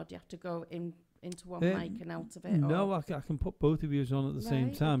time, or do you have to go into one mic and out of it? No, I can put both of you on at the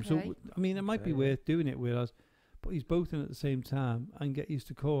same time. Okay. So, I mean, it might be worth doing it, whereas put you both in at the same time and get used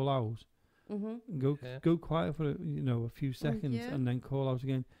to call out. And go quiet for, a few seconds and then call out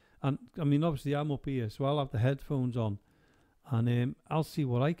again. And, I mean, obviously I'm up here, so I'll have the headphones on. And I'll see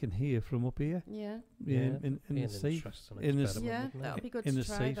what I can hear from up here. In the safe. That'll be good to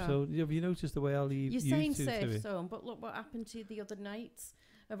try safe zone. Have you noticed the way I'll leave? You're saying safe zone, but look what happened to you the other night.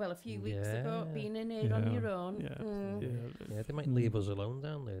 Well, a few weeks ago, being in here on your own. Yeah, they might leave us alone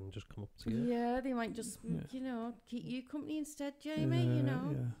down there and just come up to you. Yeah, they might just, keep you company instead, Jamie.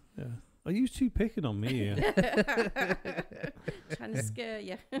 Yeah. Are you two picking on me? Trying to scare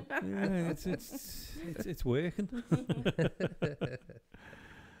you. Yeah, it's working.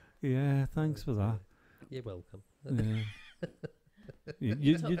 Yeah, thanks for that. You're welcome.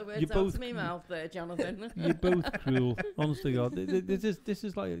 You both me mouth there, Jonathan. You're both cruel. Honestly, God, this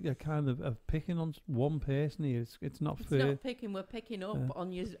is like a kind of picking on one person here. It's not fair. It's not picking. We're picking up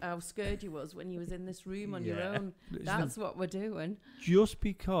on how scared you was when you was in this room on your own. That's what we're doing. Just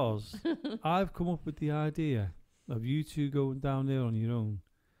because I've come up with the idea of you two going down there on your own.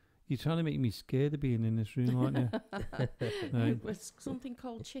 You're trying to make me scared of being in this room, aren't you? Right. Was something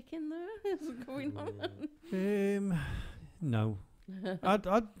called chicken there? Is it going on? No.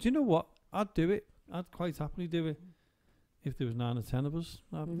 Do you know what? I'd do it. I'd quite happily do it if there was 9 or 10 of us.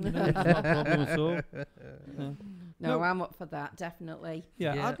 It's not a problem at all. No, I'm up for that, definitely.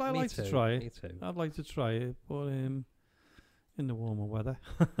 Yeah, I'd like to try it. Me too. I'd like to try it, but in the warmer weather.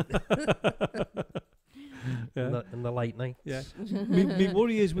 In the late nights. Yeah. My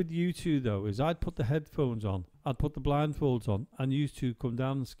worry is with you two, though, is I'd put the headphones on, I'd put the blindfolds on, and you two come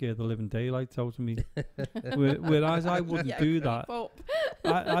down and scare the living daylights out of me. Whereas I wouldn't do that.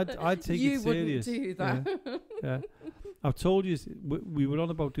 I'd take it serious. You wouldn't do that. Yeah. I've told you, we were on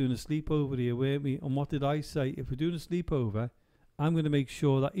about doing a sleepover here, weren't we? And what did I say? If we're doing a sleepover, I'm going to make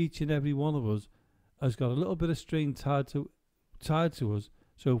sure that each and every one of us has got a little bit of string tied to us.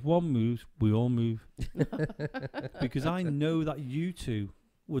 So if one moves, we all move. Because I know that you two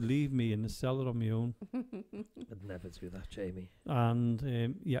would leave me in the cellar on my own. I'd never do that, Jamie. And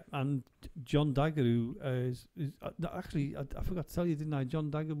and John Dagger, who is actually, I forgot to tell you, didn't I? John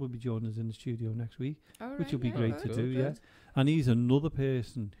Dagger will be joining us in the studio next week, which will be great to do. Yeah, and he's another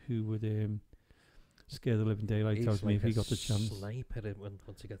person who would scare the living daylights out of me if he got the chance. Sniper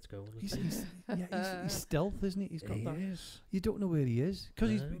once he gets going. He's stealth, isn't he? He's got that. Is. You don't know where he is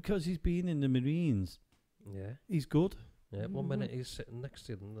because he's been in the Marines. Yeah, he's good. Yeah, 1 minute he's sitting next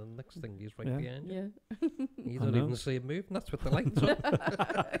to you, and the next thing he's right behind you. Yeah. You don't even see him move, and that's with the lights on.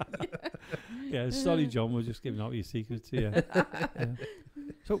 Yeah, sorry, John, we're just giving out your secrets here.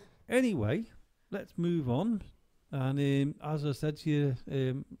 So, anyway, let's move on. And as I said to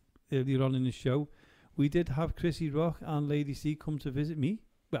you earlier on in the show, we did have Crissy Rock and Lady C come to visit me.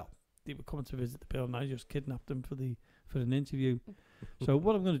 Well, they were coming to visit the bill, and I just kidnapped them for an interview. So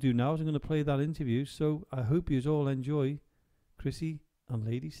what I'm going to do now is I'm going to play that interview. So I hope you all enjoy Crissy and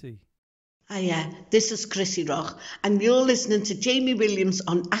Lady C. Hiya, this is Crissy Rock, and you're listening to Jamie Williams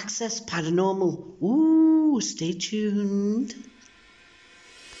on Access Paranormal. Ooh, stay tuned.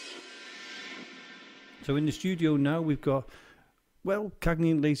 So in the studio now we've got, well,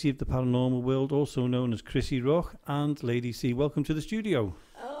 Cagney and Lacey of the paranormal world, also known as Crissy Rock and Lady C. Welcome to the studio.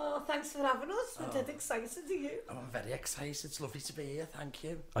 Oh, thanks for having us. We're dead excited to you. Oh, I'm very excited. It's lovely to be here. Thank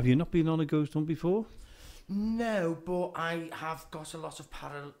you. Have you not been on a ghost hunt before? No, but I have got a lot of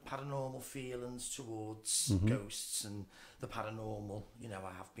paranormal feelings towards ghosts and the paranormal. You know,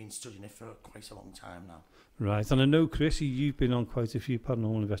 I have been studying it for quite a long time now. Right, and I know, Crissy, you've been on quite a few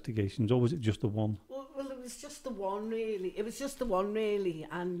paranormal investigations, or was it just the one? Well, it was just the one, really. It was just the one, really.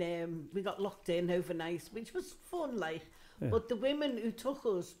 And we got locked in overnight, which was fun, like. Yeah. But the women who took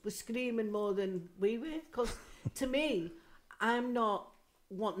us were screaming more than we were. Because to me, I'm not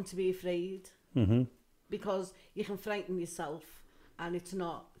wanting to be afraid. Mm-hmm. Because you can frighten yourself, and it's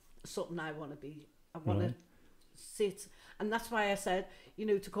not something I want to be. I want to sit. And that's why I said, you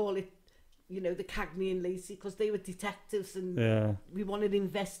know, to call it, you know, the Cagney and Lacey, because they were detectives and we wanted to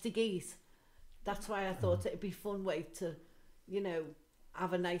investigate. That's why I thought it'd be a fun way to, you know,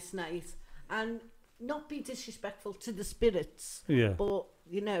 have a nice night and not be disrespectful to the spirits. Yeah. But,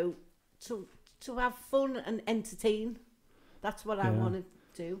 you know, to have fun and entertain. That's what I wanted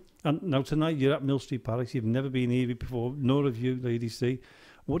to do. And now tonight you're at Mill Street Barracks. You've never been here before, nor have you, Lady C.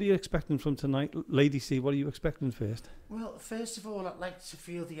 What are you expecting from tonight? Lady C, what are you expecting first? Well, first of all, I'd like to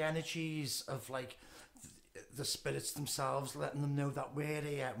feel the energies of, like, the spirits themselves, letting them know that we're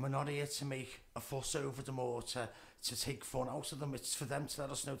here. We're not here to make a fuss over them or to take fun out of them. It's for them to let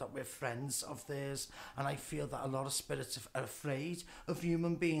us know that we're friends of theirs. And I feel that a lot of spirits are afraid of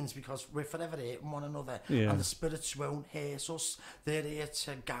human beings because we're forever hating one another. Yeah. And the spirits won't hurt us. They're here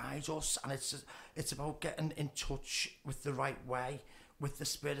to guide us. And it's about getting in touch with the right way with the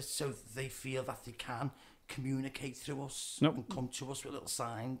spirits so they feel that they can communicate through us and come to us with little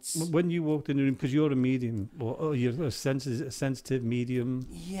signs. When you walked in the room, because you're a medium, or you're a sensitive medium.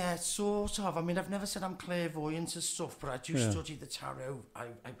 Yeah, sort of. I mean, I've never said I'm clairvoyant and stuff, but I do study the tarot.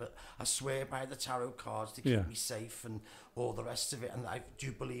 I swear by the tarot cards to keep me safe and all the rest of it, and I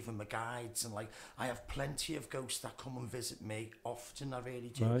do believe in my guides, and like I have plenty of ghosts that come and visit me often. I really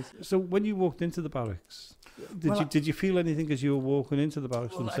do. Right. So when you walked into the barracks, did you feel anything as you were walking into the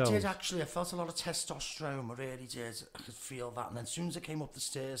barracks themselves? I did actually. I felt a lot of testosterone. I really did. I could feel that, and then as soon as I came up the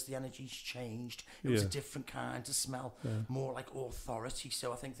stairs, the energies changed. It was a different kind of smell, more like authority.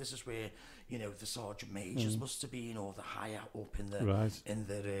 So I think this is where, you know, the sergeant majors must have been, or the higher up in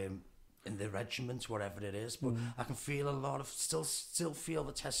the regiment, whatever it is. But I can feel a lot of still feel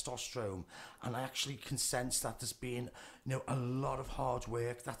the testosterone, and I actually can sense that there's been, you know, a lot of hard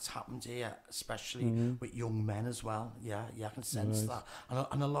work that's happened here, especially with young men as well. Yeah, I can sense that,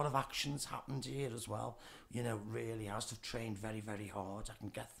 and a lot of actions happened here as well. You know, really has to have trained very, very hard. I can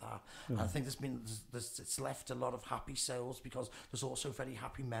get that. And I think it's left a lot of happy souls, because there's also very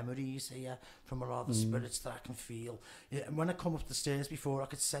happy memories here from a lot of the spirits that I can feel. Yeah, and when I come up the stairs before, I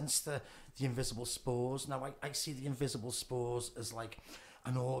could sense the invisible spores. Now I see the invisible spores as like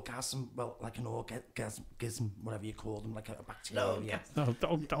an orgasm, well, like an orgasm, whatever you call them, like a bacteria.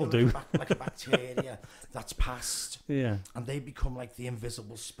 That'll do. Like a bacteria that's passed. Yeah. And they become like the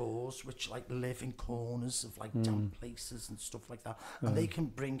invisible spores, which like live in corners of like damp places and stuff like that. And they can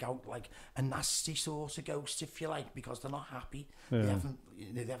bring out like a nasty sort of ghost, if you like, because they're not happy. They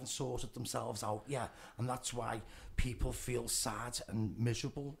haven't sorted themselves out yet. And that's why people feel sad and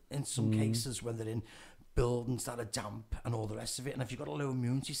miserable in some cases when they're in buildings that are damp and all the rest of it. And if you've got a low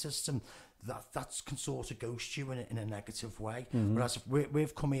immunity system, that can sort of ghost you in a negative way. Whereas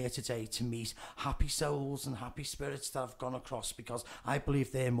we've come here today to meet happy souls and happy spirits that have gone across, because I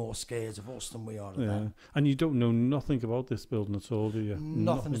believe they're more scared of us than we are of them. And you don't know nothing about this building at all, do you?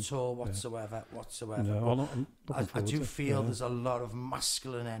 Nothing at all whatsoever. No, I do feel there's a lot of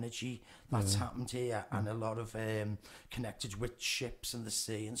masculine energy that's happened here, and a lot of connected with ships and the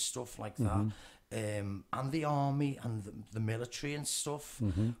sea and stuff like that. and the army and the military and stuff,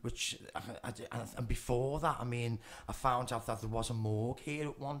 which and before that, I mean, I found out that there was a morgue here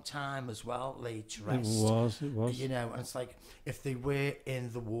at one time as well, laid to rest. It was. You know, and it's like, if they were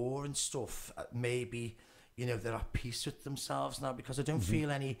in the war and stuff, maybe, you know, they're at peace with themselves now, because I don't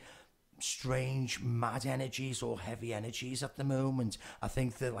feel any strange mad energies or heavy energies at the moment. I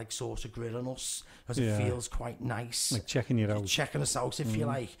think they're like sort of grilling us, because it feels quite nice, like checking us out, if you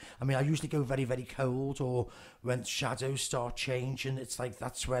like. I mean, I usually go very, very cold, or when shadows start changing, it's like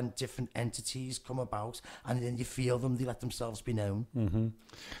that's when different entities come about, and then you feel them, they let themselves be known.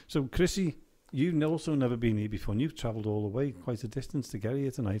 So Crissy, you've also never been here before, and you've travelled all the way, quite a distance to get here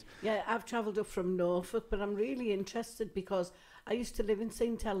tonight. Yeah, I've travelled up from Norfolk, but I'm really interested because I used to live in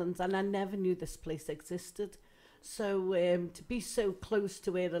St Helens and I never knew this place existed. So to be so close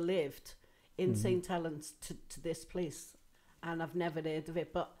to where I lived in St Helens to this place, and I've never heard of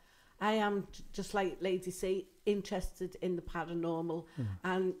it, but I am, just like Lady say, interested in the paranormal.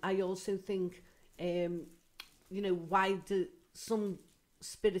 And I also think, you know, why do some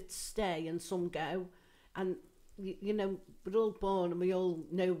spirits stay and some go? And you know, we're all born and we all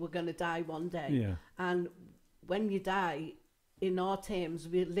know we're going to die one day, and when you die, in our terms,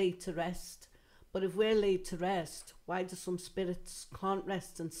 we're laid to rest. But if we're laid to rest, why do some spirits can't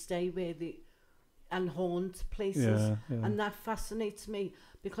rest and stay where they and haunt places? And that fascinates me,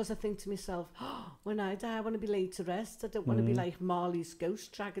 because I think to myself, oh, when I die, I want to be laid to rest. I don't want to be like Marley's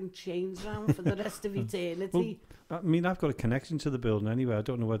ghost, dragging chains around for the rest of eternity. Well, I mean, I've got a connection to the building anyway. I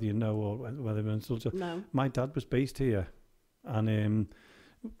don't know whether you know or whether it's still. No. My dad was based here, and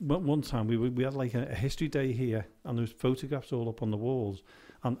one time we had like a history day here, and there was photographs all up on the walls,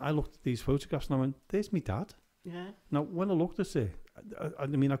 and I looked at these photographs and I went, "There's me dad." Yeah. Now, when I looked at it, I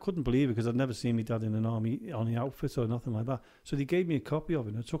mean, I couldn't believe it, because I'd never seen my dad in an army outfit or nothing like that. So they gave me a copy of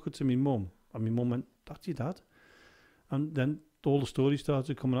it, and I took it to my mum, and my mum went, "That's your dad?" And then all the stories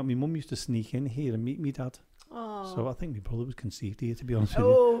started coming out. My mum used to sneak in here and meet me dad. Oh. So I think my brother was conceived here, to be honest with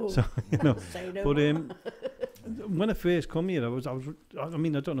you. So, you know, but when I first come here, I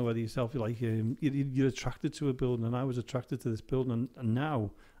mean, I don't know whether yourself, you're attracted to a building, and I was attracted to this building, and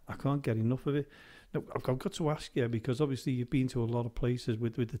now I can't get enough of it. Now, I've got to ask you, because obviously you've been to a lot of places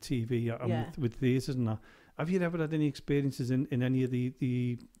with the TV and with theatres and that. Have you ever had any experiences in any of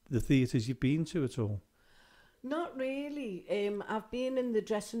the theatres you've been to at all? Not really. I've been in the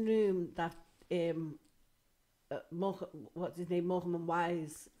dressing room that what's his name, Mohammed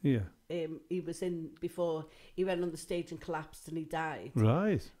Wise. Yeah. He was in before he went on the stage and collapsed and he died.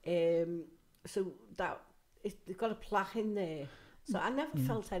 Right. So that they've got a plaque in there. So I never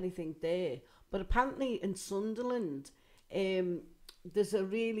felt anything there. But apparently in Sunderland, there's a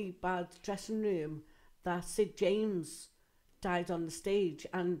really bad dressing room that Sid James died on the stage,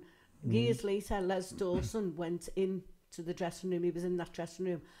 and years later Les Dawson went into the dressing room. He was in that dressing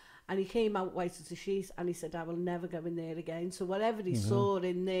room, and he came out white as a sheet, and he said, "I will never go in there again." So whatever he saw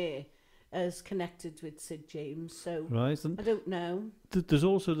in there is connected with Sid James. So right. I don't know. There's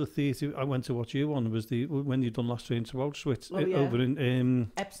also the theatre I went to watch you on, was when you'd done Last Train to Auschwitz over in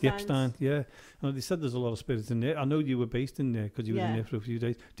Epstein. Yeah, and they said there's a lot of spirits in there. I know you were based in there because you were in there for a few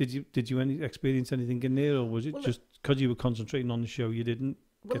days. Did you experience anything in there, or was it just because you were concentrating on the show you didn't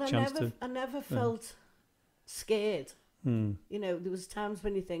get a chance to? I never felt scared. You know, there was times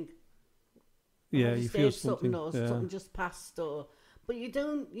when you think, you feel something, or something just passed, but you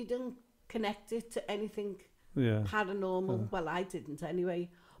don't connect it to anything paranormal. Well, I didn't anyway,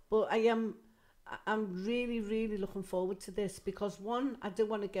 but I'm really, really looking forward to this, because one, I don't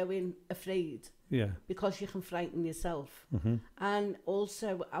want to go in afraid, because you can frighten yourself, and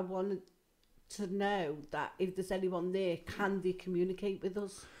also I wanted to know that if there's anyone there, can they communicate with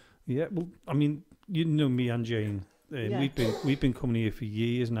us? Yeah, well, I mean, you know me and Jane, we've been coming here for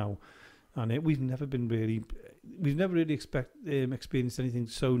years now, and we've never really experienced anything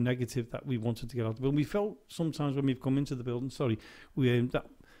so negative that we wanted to get out of the building. We felt sometimes when we've come into the building,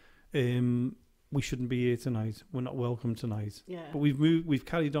 we shouldn't be here tonight. We're not welcome tonight. Yeah. But we've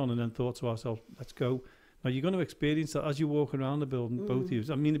carried on and then thought to ourselves, let's go. Now you're going to experience that as you walk around the building, both of you.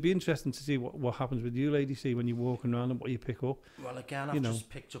 I mean, it'd be interesting to see what happens with you, Lady C, when you're walking around and what you pick up. Well, again, I've just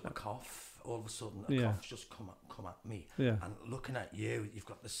picked up a cough. All of a sudden, a cough's just come at me. Yeah. And looking at you, you've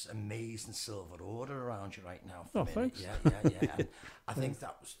got this amazing silver order around you right now. Thanks. Yeah. And I think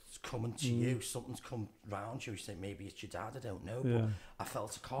that was coming to you. Something's come round you. You say maybe it's your dad. I don't know. But I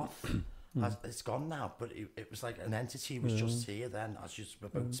felt a cough. It's gone now, but it was like an entity was just here then as you were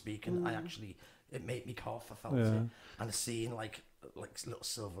both speaking. It made me cough. I felt it, and I seen like little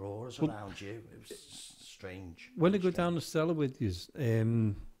silver auras around you. It was strange. When I go down the cellar with you,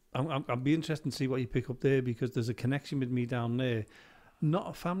 I'd be interested to see what you pick up there, because there's a connection with me down there, not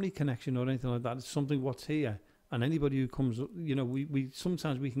a family connection or anything like that. It's something what's here, and anybody who comes, you know, we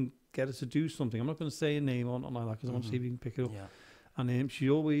sometimes we can get her to do something. I'm not going to say a name or not like that, because I want to see if we can pick it up. Yeah. And she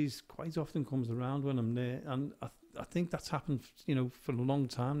always, quite often, comes around when I'm there, and I think that's happened, you know, for a long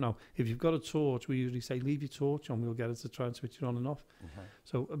time now. If you've got a torch, we usually say leave your torch on. We'll get her to try and switch it on and off.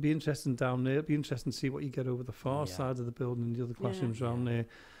 So it'd be interesting down there. It'd be interesting to see what you get over the far side of the building and the other classrooms around there.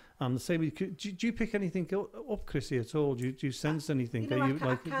 And the same, do you pick anything up, Crissy, at all? Do you sense anything? You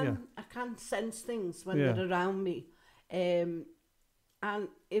know, I can sense things when they're around me, and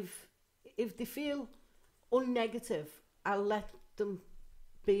if they feel unnegative, I'll let them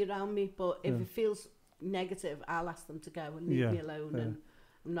be around me. But if it feels negative, I'll ask them to go and leave me alone, and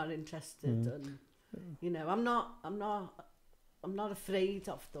I'm not interested. And you know, I'm not afraid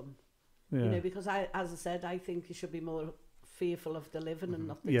of them. You know, because as I said, I think you should be more fearful of the living and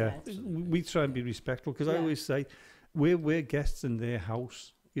not the dead. We try and be respectful, because I always say we're guests in their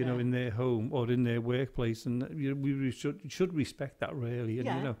house, you know, in their home or in their workplace, and you know, we should respect that, really. And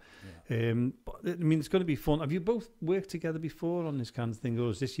you know, but I mean, it's going to be fun. Have you both worked together before on this kind of thing, or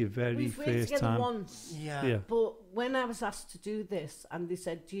is this your very first time? We've worked together once. But when I was asked to do this, and they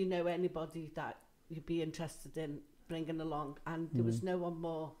said, "Do you know anybody that you'd be interested in bringing along?" And there was no one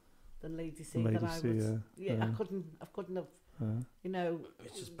more than Lady C that I would. I couldn't have. You know,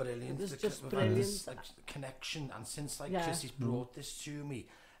 it's just brilliant. It was just brilliant. Like, connection, and since Chrissy's brought this to me,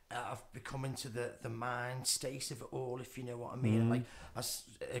 I've become into the mind state of it all, if you know what I mean. Like as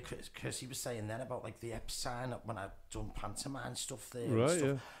Crissy was saying then about like the Epstein, when I've done pantomime stuff there, and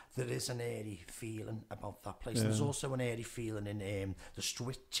stuff, there is an airy feeling about that place. And there's also an airy feeling in the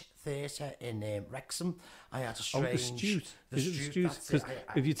Stwit Theatre in Wrexham. I had a strange... The Stewt? Because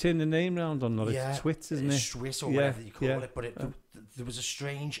if you turn the name round on it, it's Twit, isn't it? Stwit, or whatever you call it. But there was a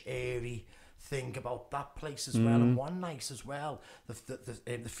strange, airy thing about that place as well. And one night as well, the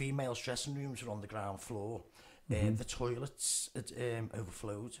females' dressing rooms were on the ground floor. The toilets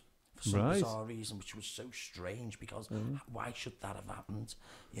overflowed for some bizarre reason, which was so strange, because why should that have happened?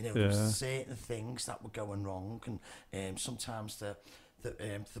 You know, there was certain things that were going wrong, and sometimes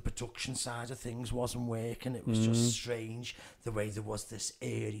the production side of things wasn't working. It was just strange the way there was this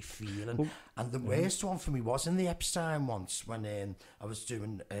airy feeling. And the worst one for me was in the Epstein once, when I was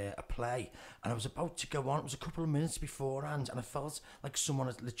doing a play, and I was about to go on. It was a couple of minutes beforehand, and I felt like someone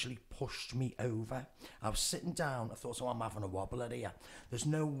had literally pushed me over. I was sitting down. I thought, I'm having a wobbler here. There's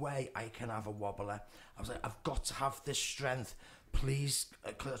no way I can have a wobbler. I was like, I've got to have this strength. Please,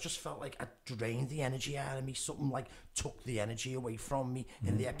 because I just felt like I drained the energy out of me. Something like took the energy away from me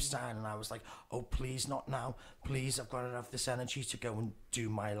in the Epstein, and I was like, oh, please, not now. Please, I've got to have this energy to go and do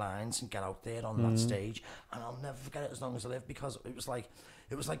my lines and get out there on that stage. And I'll never forget it as long as I live, because it was like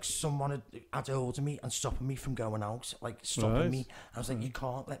someone had hold of me and stopping me from going out, like stopping me. I was like, you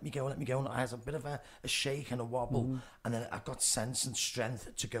can't let me go. And I had a bit of a shake and a wobble, and then I got sense and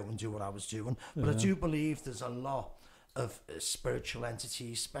strength to go and do what I was doing. But I do believe there's a lot of spiritual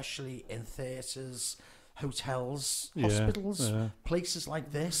entities, especially in theatres, hotels, hospitals, places like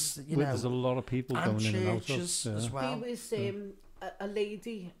this. You know, there's a lot of people going in and out of as well. There was a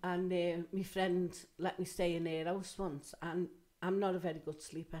lady, and my friend let me stay in her house once, and I'm not a very good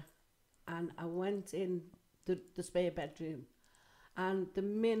sleeper, and I went in the spare bedroom, and the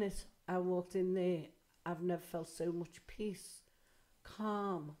minute I walked in there, I've never felt so much peace,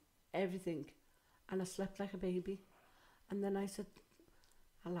 calm, everything, and I slept like a baby. And then I said,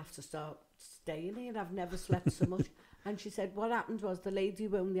 I'll have to start staying here. I've never slept so much. And she said, what happened was the lady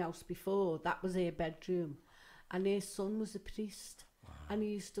who owned the house before, that was her bedroom. And her son was a priest. Wow. And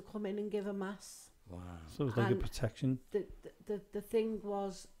he used to come in and give a mass. Wow. So it was like a protection. The thing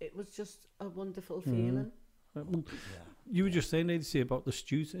was, it was just a wonderful feeling. You were just saying, Lady C, about the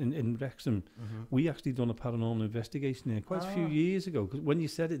Stewt in Wrexham. We actually done a paranormal investigation there quite a few years ago, because when you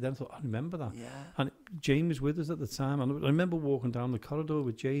said it then I thought, I remember that. And Jane was with us at the time, and I remember walking down the corridor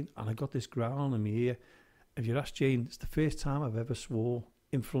with Jane, and I got this growl in my ear. If you ask Jane, it's the first time I've ever swore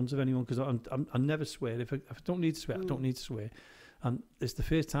in front of anyone, because I never swear. If I don't need to swear, I don't need to swear. And it's the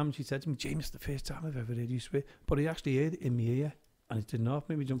first time she said to me, James, it's the first time I've ever heard you swear. But I actually heard it in my ear, and it did not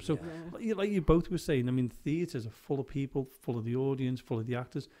make me jump. So, like you both were saying, I mean, theatres are full of people, full of the audience, full of the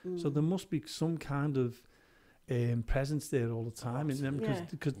actors. So there must be some kind of presence there all the time in them,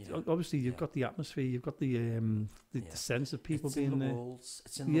 because obviously you've got the atmosphere, you've got the sense of people being there.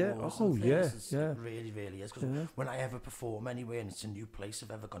 It's in the walls. It really, really is. Because when I ever perform anywhere and it's a new place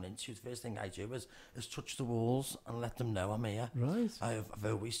I've ever gone into, the first thing I do is touch the walls and let them know I'm here. Right. I've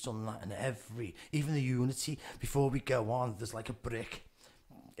always done that, and even the Unity, before we go on, there's like a brick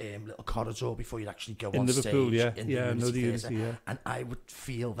little corridor before you'd actually go in on Liverpool, stage. Yeah, no, the Unity, yeah. And I would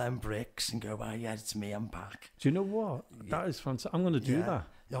feel them bricks and go, oh yeah, it's me, I'm back. Do you know what? That is fantastic. I'm going to do that.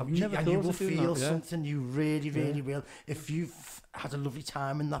 I've never and thought you will of doing feel that, something, you really will. If you've had a lovely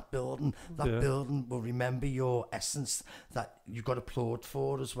time in that building, that building will remember your essence that you got applauded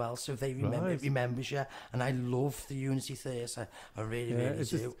for as well. So they remember, it remembers you. And I love the Unity Theatre. I really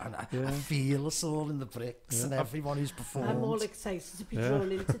do. And I feel us all in the bricks and everyone who's performed. I'm all excited to be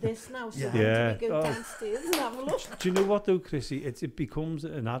drawn into this now. So we go downstairs and have a look. Do you know what though, Crissy? It becomes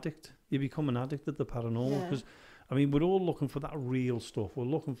an addict. You become an addict at the paranormal because. I mean, we're all looking for that real stuff. We're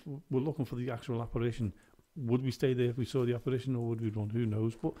looking for the actual apparition. Would we stay there if we saw the apparition, or would we run? Who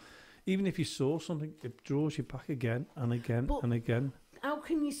knows? But even if you saw something, it draws you back again and again and again. How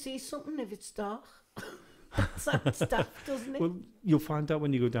can you see something if it's dark? That sounds daft, doesn't it? Well, you'll find out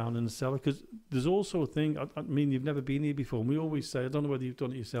when you go down in the cellar, because there's also a thing. I mean, you've never been here before. And we always say, I don't know whether you've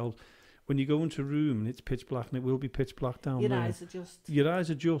done it yourselves. When you go into a room and it's pitch black, and it will be pitch black down there. Your eyes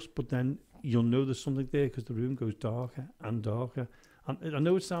adjust, but then you'll know there's something there because the room goes darker and darker. And I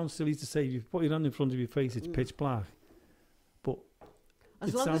know it sounds silly to say, if you put your hand in front of your face, it's pitch black. But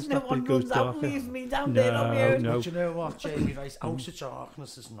as long as no one runs out and leaves me down there on my own. No. But you know what, Jamie? Out of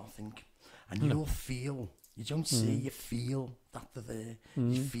darkness is nothing. And you'll feel, you don't see, you feel that they're there.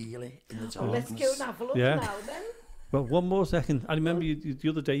 You feel it in the darkness. Well, let's go and have a look now then. Well, one more second. I remember the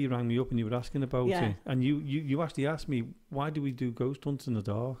other day you rang me up and you were asking about it. And you actually asked me, why do we do ghost hunts in the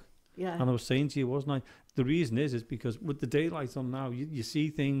dark? Yeah. And I was saying to you, wasn't I? The reason is because with the daylight on now, you see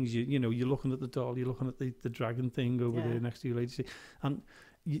things, you know, you're looking at the doll, you're looking at the dragon thing over there next to you, lady. And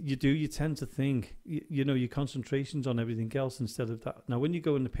you tend to think, you know, your concentration's on everything else instead of that. Now, when you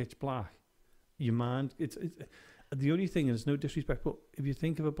go in the pitch black, your mind, it's the only thing, and it's no disrespect, but if you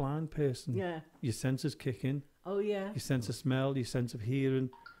think of a blind person, your senses kick in. Oh, yeah. Your sense of smell, your sense of hearing,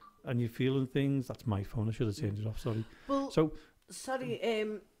 and you're feeling things. That's my phone. I should have turned it off. Sorry. Well,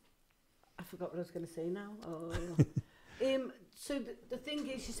 sorry. I forgot what I was going to say now. Oh. So the thing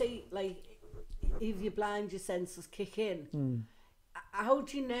is, you say, like, if you're blind, your senses kick in. How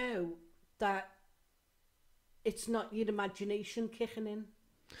do you know that it's not your imagination kicking in?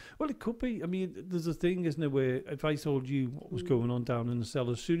 Well, it could be. I mean, there's a thing, isn't there, where if I told you what was going on down in the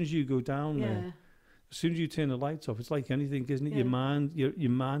cellar, as soon as you go down there, as soon as you turn the lights off, it's like anything, isn't it? Your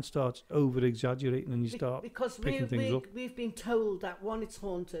mind starts over-exaggerating and you start picking things up. We've been told that, 1, it's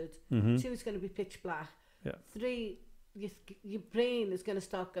haunted, 2, it's going to be pitch black, 3, your brain is going to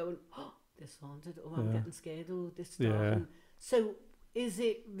start going, oh, this haunted, oh, I'm getting scared, oh, this dark. So is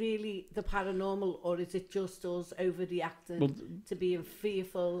it really the paranormal, or is it just us overreacting to being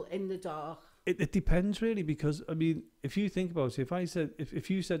fearful in the dark? It depends really, because I mean, if you think about it, if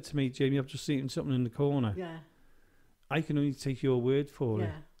you said to me, Jamie, I've just seen something in the corner, I can only take your word for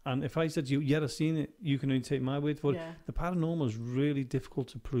it. And if I said to you, I've seen it, you can only take my word for it. The paranormal is really difficult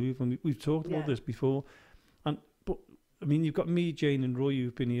to prove, and we've talked about this before. But I mean, you've got me, Jane, and Roy,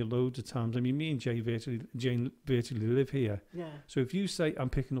 who've been here loads of times. I mean, me and Jane virtually live here. So if you say I'm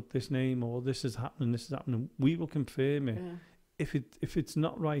picking up this name, or this is happening, we will confirm it. If it's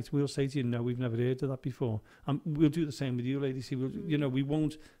not right, we'll say to you, no, we've never heard of that before. And we'll do the same with you, ladies. You know, we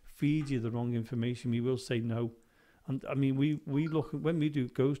won't feed you the wrong information. We will say no. And I mean, we look, when we do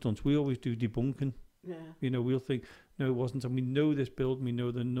ghost hunts, we always do debunking. You know, we'll think, no, it wasn't. And we know this building, we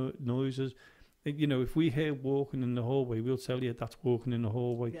know the noises. You know, if we hear walking in the hallway, we'll tell you that's walking in the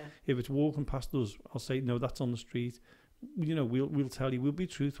hallway. If it's walking past us, I'll say, no, that's on the street. You know, we'll tell you, we'll be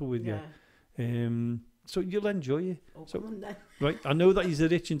truthful with you. So you'll enjoy it. So, right, I know that he's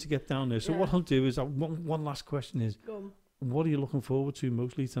itching to get down there. So what I'll do is, one last question is, what are you looking forward to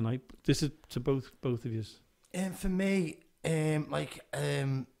mostly tonight? This is to both of you. For me,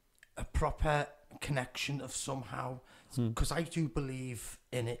 a proper connection of somehow, because I do believe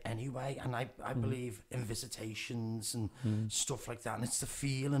in it anyway, and I believe in visitations and stuff like that, and it's the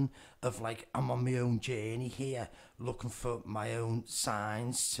feeling of like I'm on my own journey here, looking for my own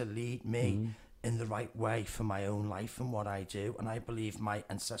signs to lead me in the right way for my own life and what I do. And I believe my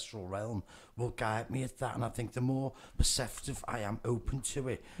ancestral realm will guide me at that. And I think the more perceptive I am open to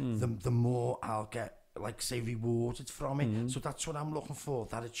it, the more I'll get, like, say, rewarded from it. So that's what I'm looking for,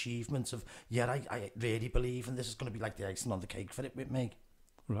 that achievement of, I really believe, and this is going to be like the icing on the cake for it with me.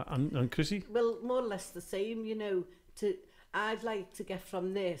 Right, and Crissy? Well, more or less the same, you know. I'd like to get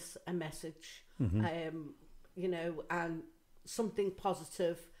from this a message, you know, and something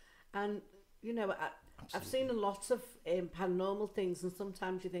positive. And you know, I've seen a lot of paranormal things, and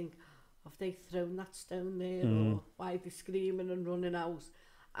sometimes you think, have they thrown that stone there, or why are they screaming and running out?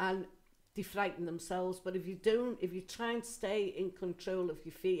 And they frighten themselves. But if you try and stay in control of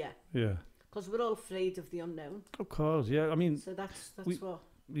your fear, because we're all afraid of the unknown. Of course, yeah. I mean, so that's what.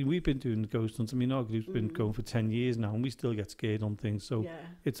 We've been doing ghost hunts. I mean, our group's been going for 10 years now, and we still get scared on things, so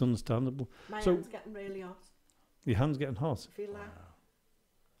it's understandable. My hand's getting really hot. Your hand's getting hot? I feel that.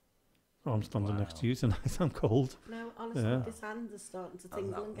 Oh, I'm standing next to you tonight. I'm cold. No, honestly, this hand is starting to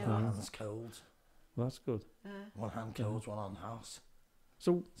tingle and get hot. One hand's cold. Well, that's good. One hand cold, one on hot.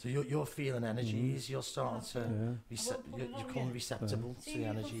 So you're feeling energies. You're starting to you're becoming receptible to the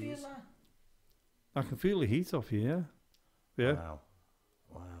energies. I can feel the heat off here. Yeah. Wow.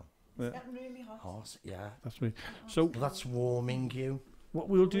 It's getting really hot. Hot, yeah. That's me. So that's warming you. What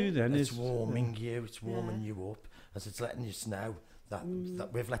we'll do then is warming you. It's warming you up, as it's letting you know that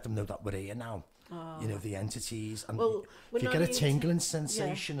we've let them know that we're here now. You know, the entities, and if you get a tingling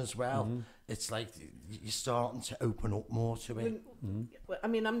sensation as well, it's like you're starting to open up more to it. I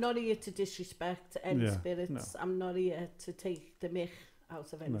mean, I'm not here to disrespect any spirits. No. I'm not here to take the mick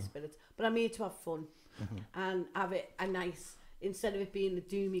out of any spirits, but I'm here to have fun and have it a nice, instead of it being a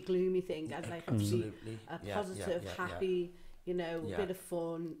doomy, gloomy thing, I'd like it to be a positive, happy, you know, a bit of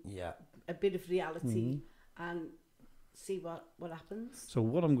fun, a bit of reality, and see what happens. So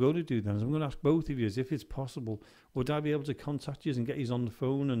what I'm going to do then is I'm going to ask both of you, if it's possible, would I be able to contact you and get you on the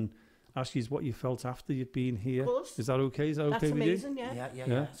phone and ask you what you felt after you've been here? Of course. Is that okay? Is that That's okay amazing, with you?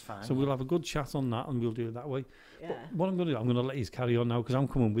 Yeah, it's fine. So we'll have a good chat on that, and we'll do it that way. Yeah. But what I'm going to do, I'm going to let you carry on now, because I'm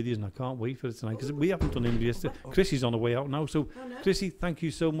coming with you and I can't wait for it tonight, because we haven't done anything yesterday. Chrissy's on the way out now. So Crissy, thank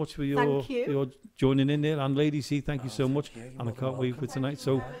you so much for your joining in there, and Lady C, thank you so much, and I can't wait for tonight.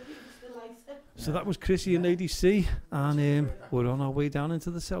 So that was Crissy and Lady C, and we're on our way down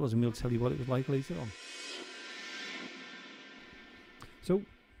into the cellars, and we'll tell you what it was like later on. So,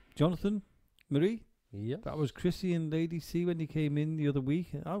 Jonathan, Marie, that was Crissy and Lady C when they came in the other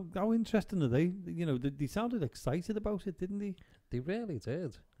week. How interesting are they? You know, they sounded excited about it, didn't they? They really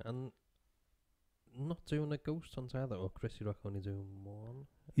did, and not doing a ghost hunt either, or Crissy Rock only doing one.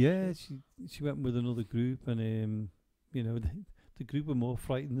 Yeah, she went with another group, and you know. The group were more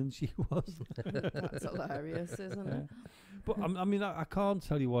frightened than she was. That's hilarious, isn't it? But I mean, I can't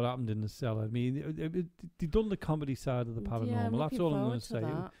tell you what happened in the cellar. I mean, they done the comedy side of the paranormal. That's all I'm going to say.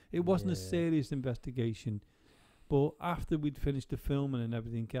 It wasn't a serious investigation, but after we'd finished the filming and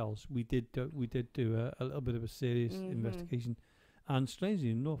everything else, we did do a little bit of a serious investigation. And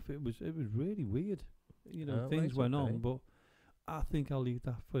strangely enough, it was really weird. You know, things went on, but I think I'll leave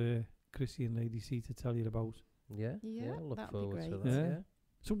that for Crissy and Lady C to tell you about. Yeah, look forward to that. Yeah.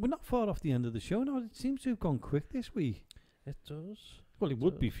 So we're not far off the end of the show now. It seems to have gone quick this week. It does. Well, it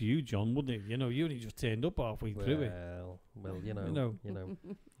would be for you, John, wouldn't it? You know, you only just turned up halfway through it. Well, you know.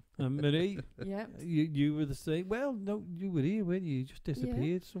 Marie, you were the same. Well, no, you were here, weren't you? You just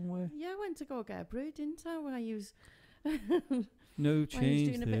disappeared somewhere. Yeah, I went to go get a brew, didn't I? When I was no change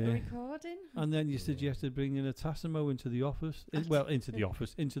doing a bit of recording. And then you suggested bringing a Tassimo into the office.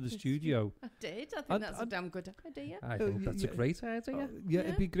 Into the studio. I did. I think that's a damn good idea. I think that's a great idea.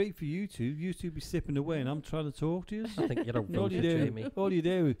 It'd be great for you two. You two be sipping away, and I'm trying to talk to you. I think you're outvoted, Jamie. All you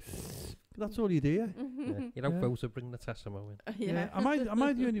do. That's all you do. You're outvoted. Bring the Tassimo in. Am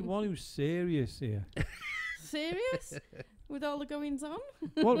I the only one who's serious here? Serious? With all the goings on?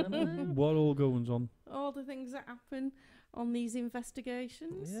 What all goings on? All the things that happen on these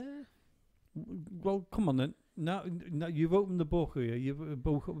investigations. Yeah. Well, come on then. Now you've opened the book here. You've a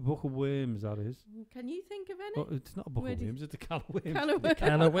book of worms, that is. Can you think of any? Oh, it's not a book of worms. It's a can of worms.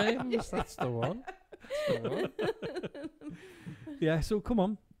 Can of worms. That's the one. Yeah. So come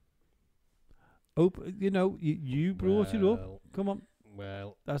on. You know, you brought it up. Come on.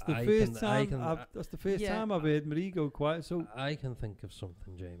 Well, that's the first time. That's the first time I've heard Marie go quiet. So I can think of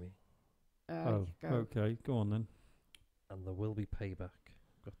something, Jamie. Okay. Go on then. And there will be payback.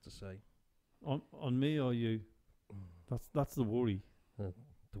 Got to say. On me or you? That's the worry. The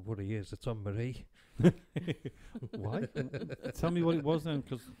worry is it's on Marie. Why? Tell me what it was then,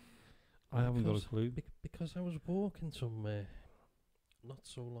 because I haven't got a clue. Because I was walking somewhere not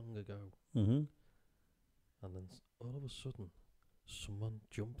so long ago, and then all of a sudden, someone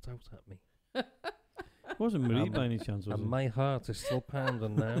jumped out at me. It wasn't Marie by any chance, was it? And my heart is still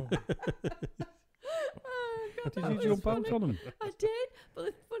pounding now. Did you jump out on him? I did, but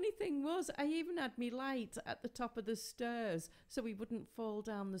the funny thing was, I even had me light at the top of the stairs so we wouldn't fall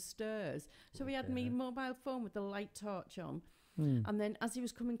down the stairs. So we had me mobile phone with the light torch on, and then as he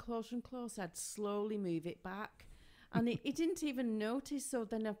was coming closer and closer, I'd slowly move it back, and it didn't even notice. So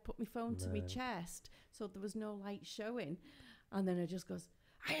then I put my phone to my chest, so there was no light showing, and then it just goes,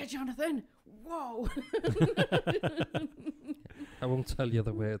 "Hiya, Jonathan! Whoa!" I won't tell you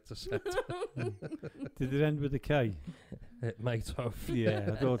the word to set. Did it end with a K? It might have. Yeah,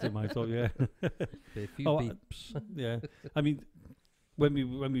 I thought it might have, yeah. A few beeps. Yeah. I mean, when we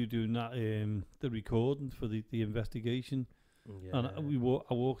were doing that, the recording for the investigation, and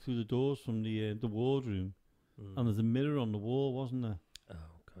I walked through the doors from the wardroom, and there's a mirror on the wall, wasn't there? Oh,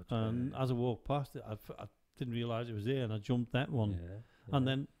 God. And as I walked past it, I didn't realise it was there, and I jumped that one. And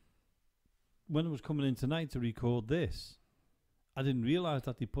then when I was coming in tonight to record this, I didn't realise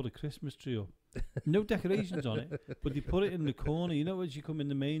that they put a Christmas tree up. No decorations on it, but they put it in the corner. You know, as you come in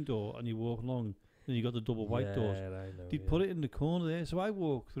the main door and you walk along, and you got the double white doors. I know, They put it in the corner there. So I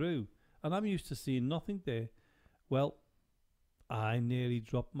walked through, and I'm used to seeing nothing there. Well, I nearly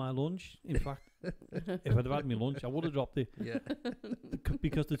dropped my lunch. In fact, if I'd have had my lunch, I would have dropped it. Yeah.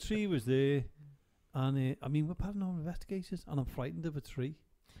 Because the tree was there. And I mean, we're paranormal investigators, and I'm frightened of a tree.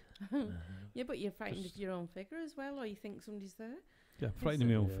 Yeah, but you're frightened of your own figure as well, or you think somebody's there. Yeah, frightened of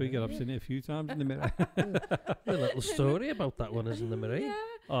my own figure. I've seen it a few times in the mirror. A little story about that one, isn't there, Marie? Yeah.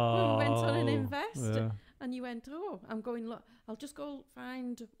 Oh, we went on an invest, and you went, I'm going, look, I'll just go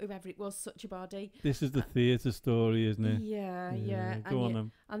find whoever it was, such a body. This is the theatre story, isn't it? Yeah. Go on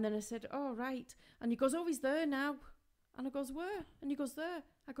then. And then I said, oh, right. And he goes, oh, he's there now. And I goes, where? And he goes, there.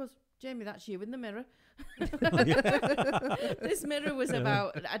 I goes, Jamie, that's you in the mirror. This mirror was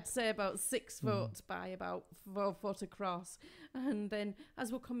I'd say about 6 foot by about 4 foot across. And then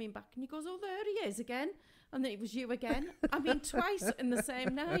as we're coming back, and he goes, oh, there he is again. And then it was you again. I mean, twice in the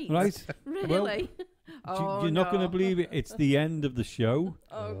same night. Right. Really? Well, you're not going to believe it. It's the end of the show.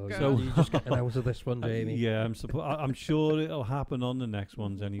 Oh, God. So you just getting out of this one, Jamie. Yeah, I'm sure it'll happen on the next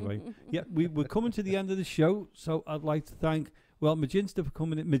ones anyway. Yeah, we're coming to the end of the show. So I'd like to thank, Magister for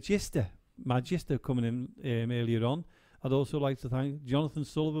coming in. Magister coming in earlier on. I'd also like to thank Jonathan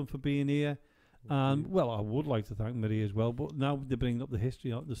Sullivan for being here. And I would like to thank Marie as well, but now they're bringing up the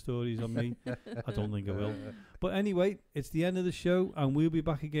history, the stories on me. I don't think I will. But anyway, it's the end of the show, and we'll be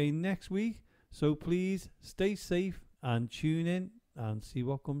back again next week. So please stay safe and tune in and see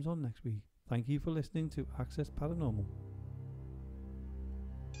what comes on next week. Thank you for listening to Access Paranormal.